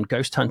paranormal and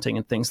ghost hunting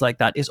and things like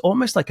that is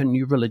almost like a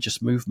new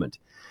religious movement.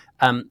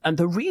 And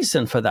the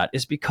reason for that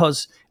is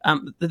because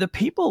the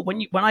people,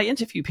 when I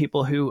interview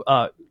people who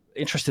are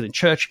interested in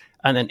church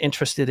and then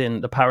interested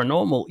in the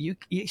paranormal,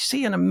 you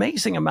see an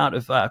amazing amount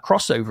of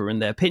crossover in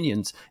their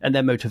opinions and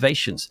their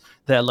motivations.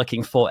 They're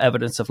looking for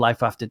evidence of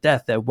life after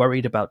death. They're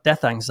worried about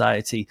death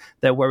anxiety.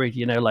 They're worried,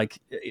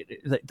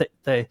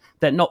 they're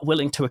not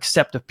willing to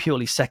accept a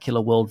purely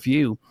secular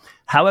worldview.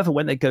 However,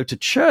 when they go to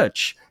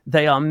church,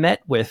 they are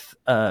met with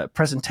a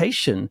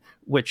presentation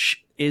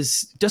which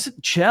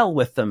doesn't gel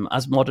with them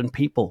as modern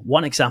people.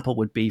 One example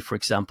would be, for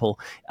example,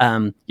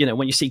 when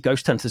you see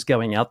ghost hunters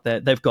going out there,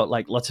 they've got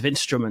like lots of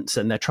instruments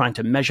and they're trying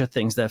to measure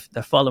things. They're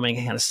following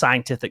a kind of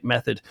scientific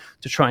method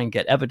to try and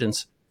get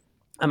evidence.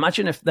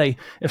 Imagine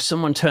if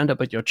someone turned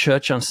up at your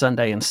church on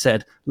Sunday and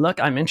said, look,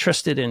 I'm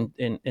interested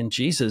in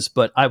Jesus,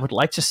 but I would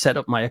like to set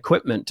up my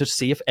equipment to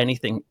see if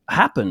anything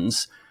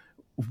happens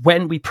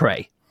when we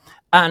pray.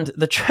 And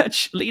the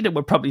church leader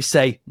would probably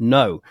say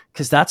no,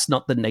 because that's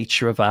not the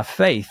nature of our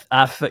faith.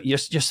 You're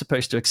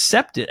supposed to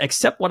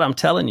accept what I'm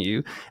telling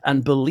you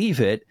and believe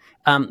it,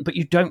 but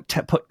you don't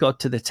put God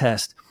to the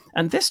test.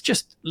 And this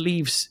just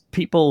leaves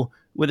people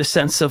with a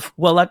sense of,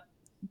 well,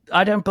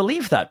 I don't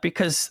believe that,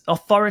 because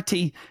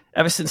authority,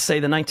 ever since, say,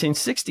 the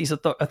 1960s,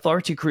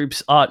 authority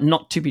groups are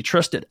not to be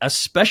trusted,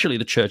 especially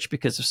the church,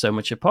 because of so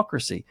much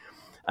hypocrisy.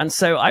 And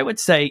so I would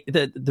say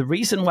that the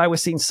reason why we're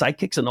seeing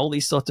psychics and all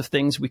these sorts of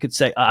things, we could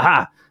say,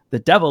 aha, the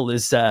devil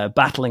is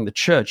battling the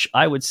church.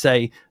 I would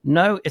say,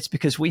 no, it's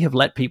because we have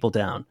let people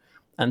down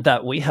and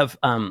that we have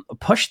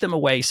pushed them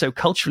away so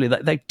culturally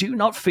that they do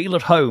not feel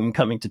at home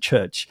coming to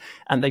church,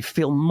 and they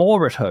feel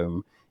more at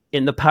home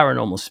in the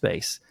paranormal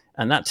space.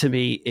 And that, to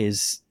me,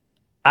 is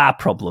our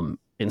problem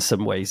in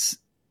some ways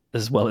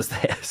as well as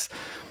theirs.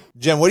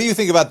 Jenn, what do you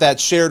think about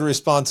that shared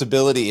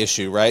responsibility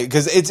issue, right?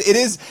 Because it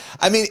is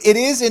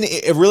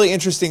a really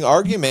interesting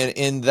argument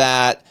in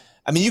that,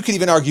 I mean, you could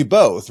even argue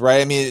both,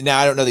 right? I mean, now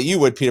I don't know that you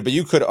would, Peter, but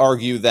you could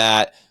argue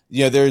that,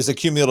 there's a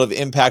cumulative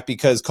impact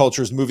because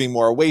culture is moving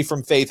more away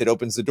from faith. It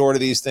opens the door to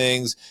these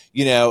things,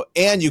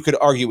 and you could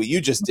argue what you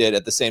just did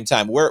at the same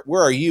time. Where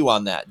are you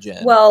on that,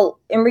 Jenn? Well,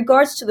 in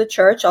regards to the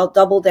church, I'll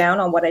double down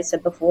on what I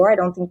said before. I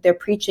don't think they're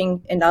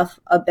preaching enough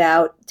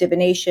about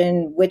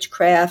divination,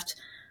 witchcraft.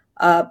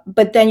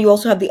 But then you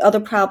also have the other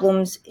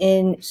problems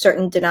in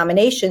certain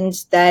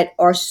denominations that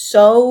are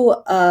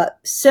so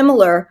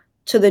similar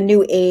to the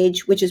New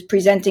Age, which is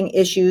presenting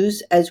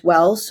issues as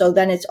well. So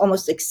then it's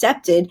almost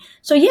accepted.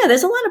 So yeah,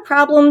 there's a lot of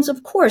problems.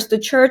 Of course, the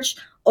church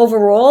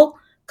overall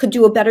could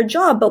do a better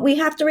job, but we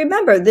have to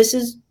remember this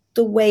is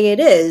the way it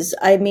is.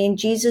 I mean,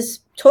 Jesus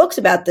talks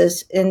about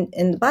this in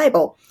the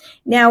Bible.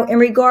 Now, in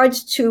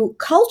regards to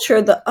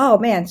culture,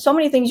 so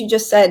many things you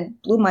just said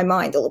blew my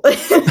mind a little bit.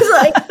 It's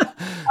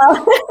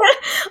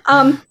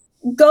like,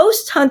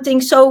 ghost hunting.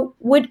 So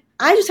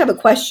I just have a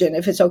question,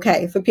 if it's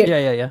okay for Peter.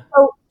 Yeah.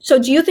 So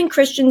do you think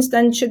Christians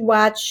then should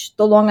watch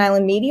the Long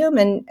Island Medium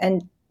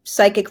and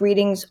psychic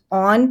readings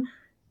on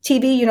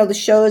TV, the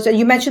shows? And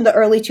you mentioned the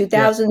early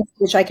 2000s,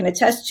 which I can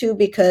attest to,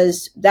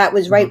 because that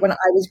was right when I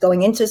was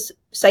going into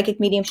psychic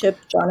mediumship.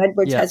 John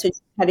Edwards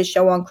had his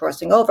show on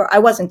Crossing Over. I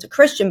wasn't a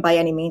Christian by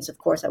any means. Of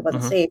course, I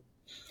wasn't saved.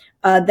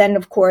 Then,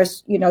 of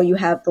course, you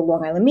have the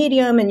Long Island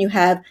Medium and you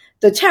have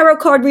the tarot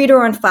card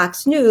reader on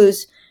Fox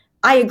News.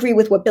 I agree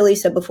with what Billy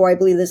said before. I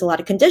believe there's a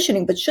lot of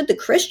conditioning, but should the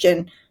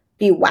Christian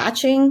be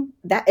watching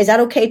that? Is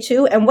that okay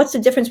too? And what's the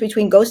difference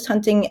between ghost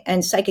hunting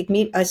and psychic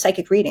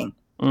reading?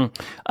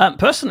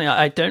 Personally,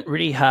 I don't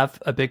really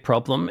have a big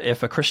problem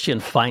if a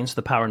Christian finds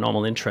the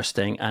paranormal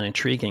interesting and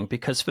intriguing,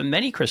 because for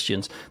many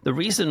Christians, the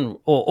reason,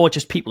 or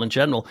just people in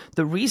general,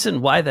 the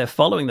reason why they're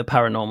following the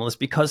paranormal is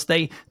because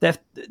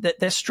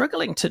they're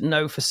struggling to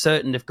know for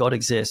certain if God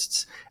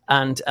exists.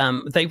 And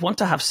they want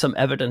to have some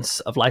evidence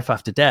of life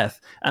after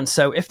death. And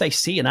so if they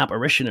see an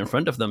apparition in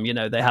front of them,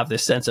 they have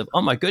this sense of,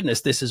 oh my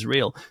goodness, this is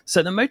real.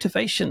 So the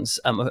motivations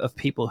of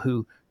people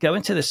who go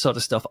into this sort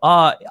of stuff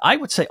are, I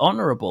would say,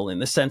 honorable in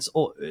the sense,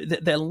 or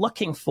they're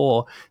looking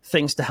for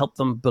things to help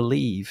them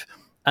believe.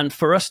 And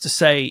for us to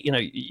say,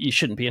 you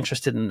shouldn't be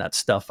interested in that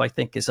stuff, I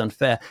think is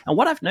unfair. And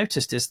what I've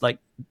noticed is, like,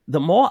 the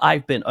more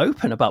I've been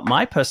open about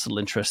my personal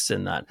interests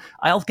in that,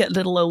 I'll get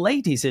little old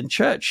ladies in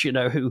church,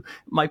 who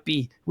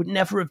would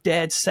never have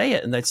dared say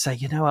it. And they'd say,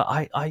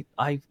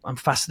 I'm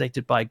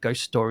fascinated by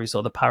ghost stories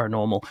or the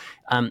paranormal.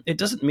 It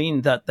doesn't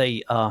mean that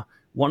they are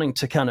wanting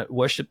to kind of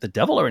worship the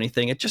devil or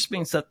anything. It just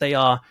means that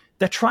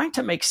they're trying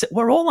to make sense.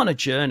 We're all on a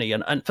journey.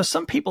 And for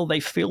some people,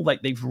 they feel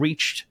like they've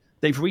reached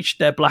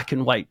their black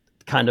and white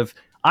kind of,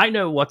 I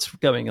know what's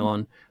going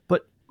on,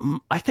 but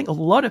I think a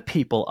lot of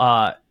people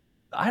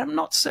I'm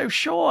not so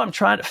sure. I'm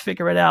trying to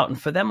figure it out.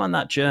 And for them on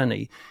that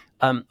journey,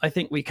 I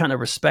think we kind of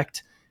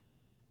respect,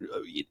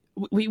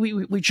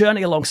 we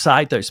journey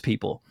alongside those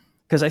people.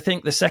 Because I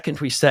think the second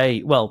we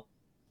say, well,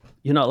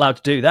 you're not allowed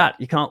to do that,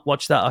 you can't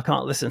watch that, I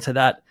can't listen to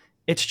that,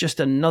 it's just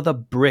another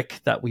brick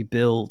that we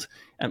build.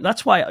 And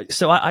that's why,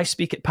 I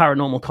speak at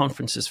paranormal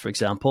conferences, for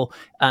example,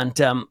 and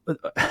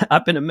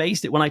I've been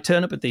amazed at when I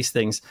turn up at these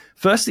things.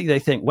 Firstly, they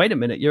think, wait a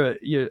minute, you're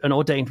an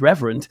ordained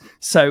reverend,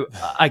 so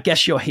I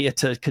guess you're here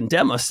to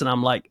condemn us. And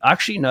I'm like,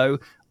 actually, no,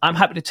 I'm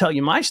happy to tell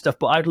you my stuff,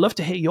 but I'd love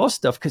to hear your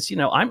stuff because,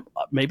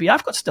 maybe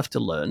I've got stuff to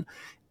learn.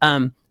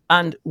 And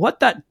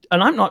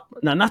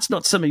that's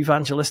not some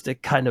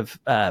evangelistic kind of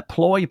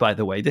ploy, by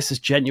the way. This is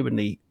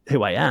genuinely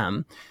who I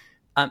am.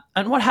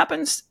 And what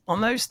happens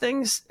on those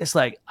things is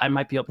like, I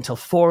might be up until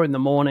 4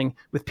 a.m.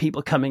 with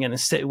people coming in and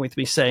sitting with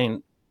me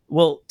saying,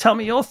 well, tell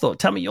me your thought,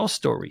 tell me your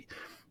story.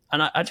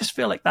 And I just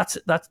feel like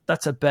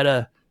that's a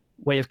better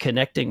way of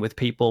connecting with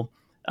people.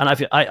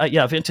 And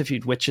I've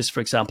interviewed witches, for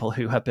example,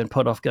 who have been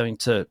put off going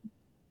to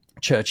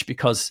church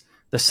because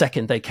the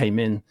second they came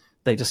in,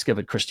 they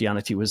discovered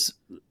Christianity was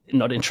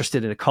not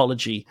interested in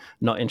ecology,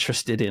 not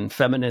interested in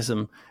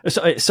feminism.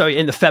 Sorry,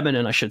 in the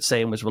feminine, I should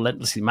say, and was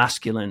relentlessly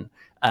masculine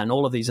and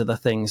all of these other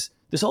things.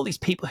 There's all these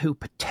people who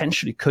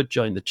potentially could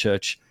join the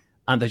church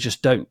and they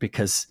just don't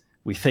because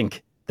we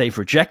think they've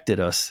rejected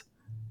us.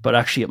 But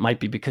actually, it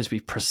might be because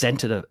we've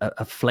presented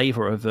a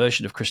flavor or a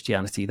version of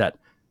Christianity that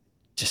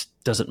just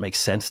doesn't make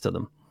sense to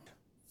them.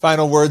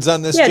 Final words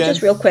on this, Jen?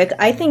 Just real quick.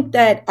 I think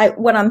that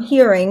what I'm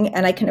hearing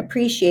and I can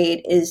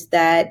appreciate is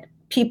that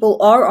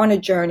people are on a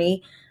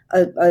journey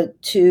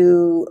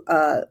to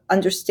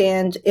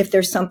understand if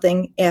there's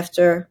something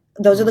after.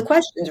 Those are the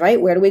questions, right?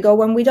 Where do we go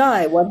when we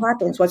die? What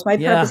happens? What's my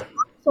purpose?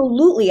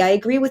 Absolutely. I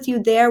agree with you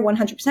there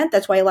 100%.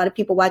 That's why a lot of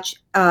people watch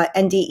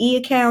NDE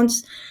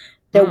accounts.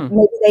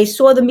 Maybe they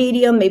saw the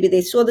medium, maybe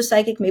they saw the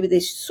psychic, maybe they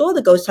saw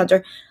the ghost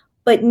hunter.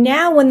 But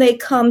now when they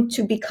come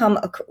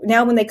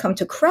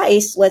to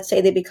Christ, let's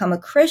say they become a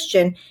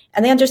Christian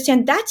and they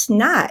understand that's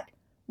not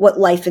what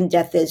life and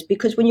death is.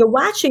 Because when you're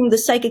watching the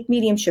psychic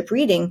mediumship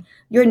reading,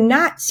 you're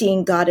not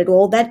seeing God at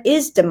all. That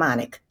is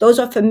demonic. Those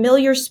are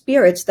familiar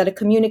spirits that are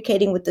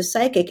communicating with the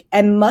psychic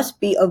and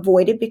must be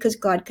avoided because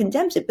God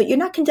condemns it. But you're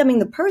not condemning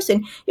the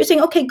person. You're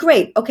saying, okay,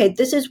 great. Okay,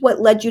 this is what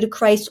led you to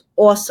Christ.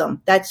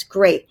 Awesome. That's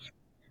great.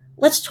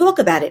 Let's talk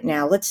about it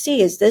now. Let's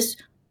see, is this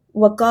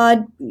what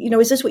God,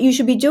 is this what you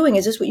should be doing?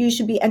 Is this what you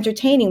should be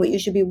entertaining, what you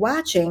should be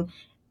watching?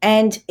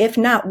 And if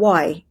not,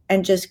 why?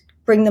 And just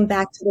bring them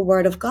back to the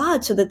Word of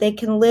God so that they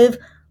can live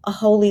a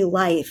holy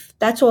life.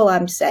 That's all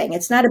I'm saying.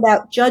 It's not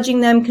about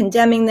judging them,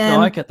 condemning them.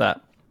 No, I get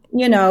that.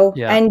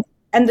 Yeah.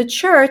 And the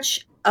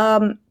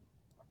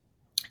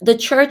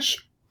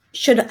church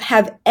should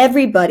have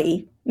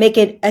everybody, make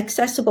it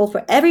accessible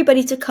for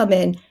everybody to come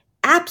in.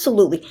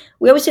 Absolutely.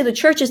 We always say the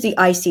church is the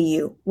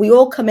ICU. We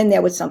all come in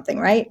there with something,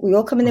 right? We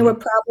all come in there with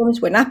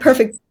problems. We're not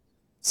perfect.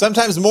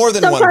 Sometimes more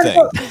than one thing.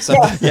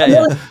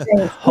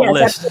 Whole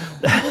list.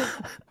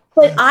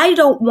 But I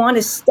don't want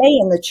to stay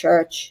in the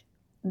church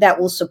that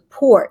will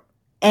support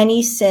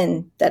any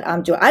sin that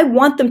I'm doing. I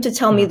want them to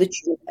tell me the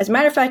truth. As a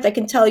matter of fact, I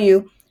can tell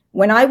you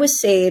when I was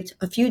saved,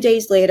 a few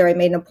days later, I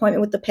made an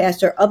appointment with the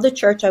pastor of the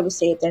church I was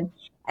saved in.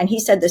 And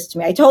he said this to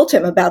me. I told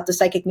him about the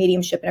psychic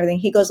mediumship and everything.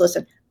 He goes,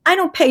 listen, I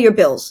don't pay your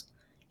bills.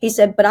 He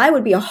said, but I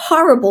would be a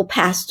horrible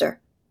pastor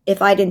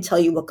if I didn't tell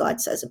you what God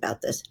says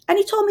about this. And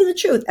he told me the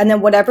truth. And then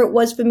whatever it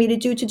was for me to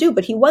do,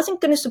 but he wasn't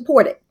going to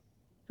support it.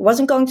 He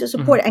wasn't going to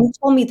support it. And he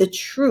told me the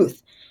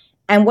truth.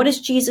 And what does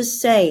Jesus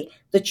say?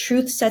 The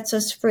truth sets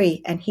us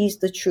free, and he's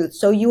the truth.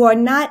 So you are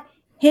not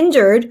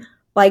hindered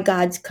by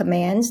God's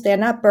commands. They're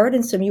not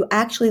burdensome. You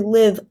actually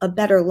live a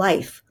better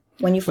life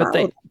when you follow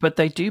them. But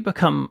they do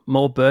become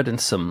more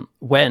burdensome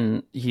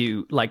when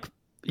you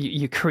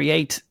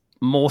create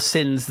more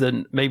sins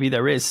than maybe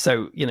there is.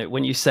 So,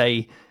 when you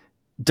say,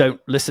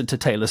 don't listen to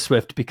Taylor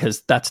Swift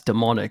because that's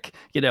demonic,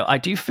 I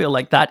do feel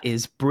like that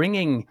is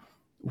bringing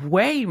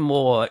way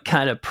more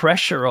kind of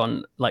pressure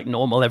on like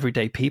normal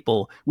everyday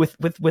people with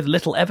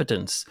little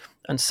evidence.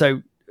 And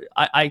so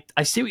I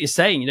see what you're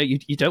saying.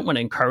 You don't want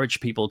to encourage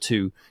people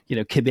to,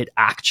 commit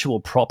actual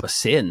proper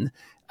sin.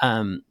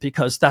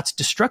 Because that's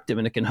destructive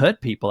and it can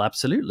hurt people,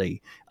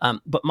 absolutely.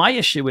 But my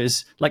issue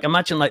is,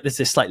 imagine there's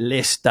this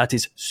list that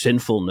is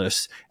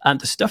sinfulness, and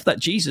the stuff that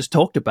Jesus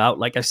talked about,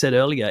 like I said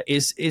earlier,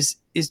 is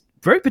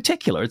very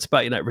particular. It's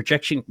about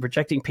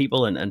rejecting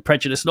people and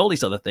prejudice and all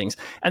these other things.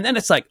 And then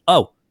it's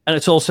and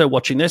it's also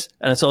watching this,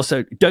 and it's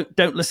also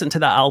don't listen to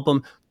that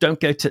album, don't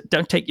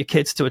take your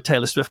kids to a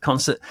Taylor Swift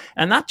concert,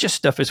 and that just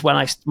stuff is when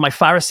my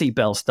Pharisee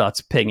bell starts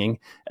pinging,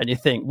 and you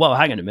think, whoa,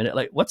 hang on a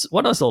minute,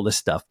 what is all this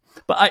stuff?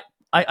 But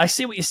I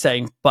see what you're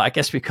saying, but I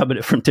guess we come at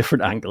it from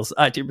different angles.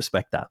 I do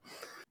respect that.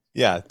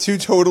 Yeah, two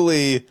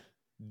totally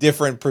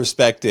different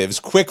perspectives.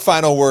 Quick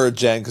final word,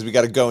 Jen, because we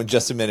got to go in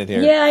just a minute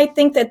here. Yeah, I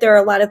think that there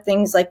are a lot of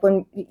things like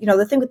when,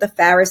 the thing with the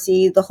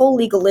Pharisee, the whole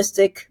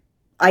legalistic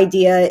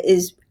idea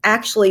is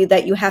actually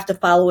that you have to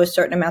follow a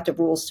certain amount of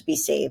rules to be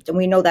saved. And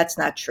we know that's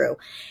not true.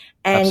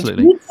 And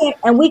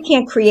we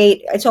can't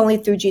create, it's only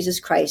through Jesus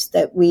Christ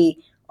that we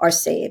are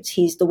saved.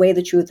 He's the way,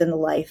 the truth, and the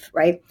life,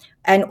 right?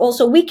 And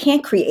also we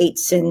can't create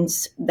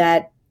sins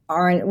that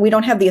we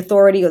don't have the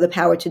authority or the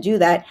power to do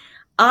that.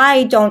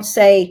 I don't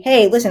say,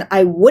 hey, listen,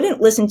 I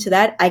wouldn't listen to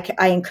that.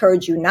 I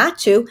encourage you not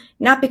to,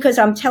 not because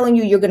I'm telling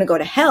you you're going to go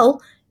to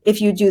hell if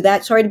you do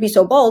that. Sorry to be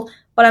so bold,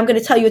 but I'm going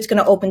to tell you it's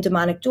going to open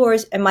demonic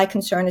doors. And my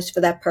concern is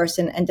for that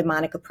person and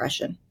demonic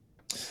oppression.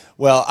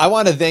 Well, I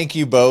want to thank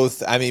you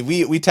both. I mean,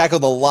 we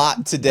tackled a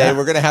lot today. Yeah.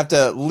 We're going to have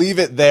to leave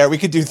it there. We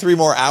could do 3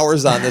 more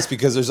hours on this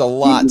because there's a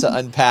lot to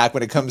unpack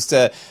when it comes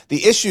to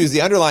the issues,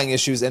 the underlying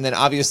issues, and then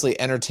obviously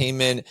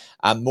entertainment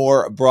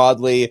more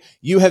broadly.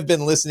 You have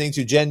been listening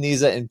to Jenn,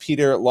 Nizza, and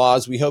Peter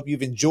Laws. We hope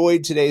you've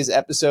enjoyed today's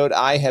episode.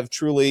 I have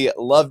truly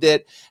loved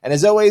it. And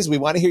as always, we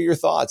want to hear your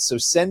thoughts. So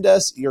send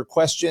us your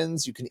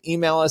questions. You can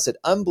email us at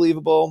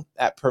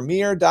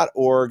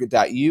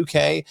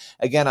unbelievable@premier.org.uk.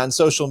 Again, on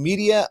social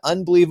media,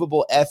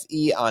 Unbelievable FE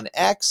on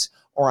X,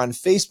 or on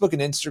Facebook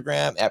and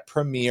Instagram at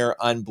Premier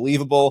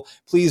Unbelievable.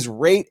 Please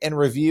rate and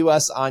review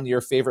us on your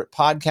favorite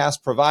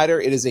podcast provider.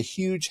 It is a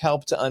huge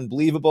help to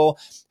Unbelievable,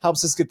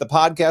 helps us get the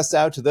podcast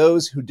out to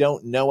those who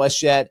don't know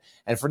us yet.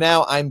 And for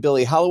now, I'm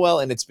Billy Hallowell,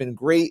 and it's been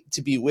great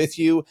to be with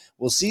you.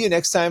 We'll see you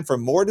next time for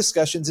more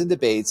discussions and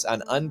debates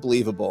on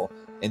Unbelievable.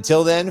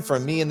 Until then,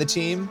 from me and the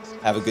team,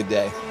 have a good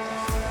day.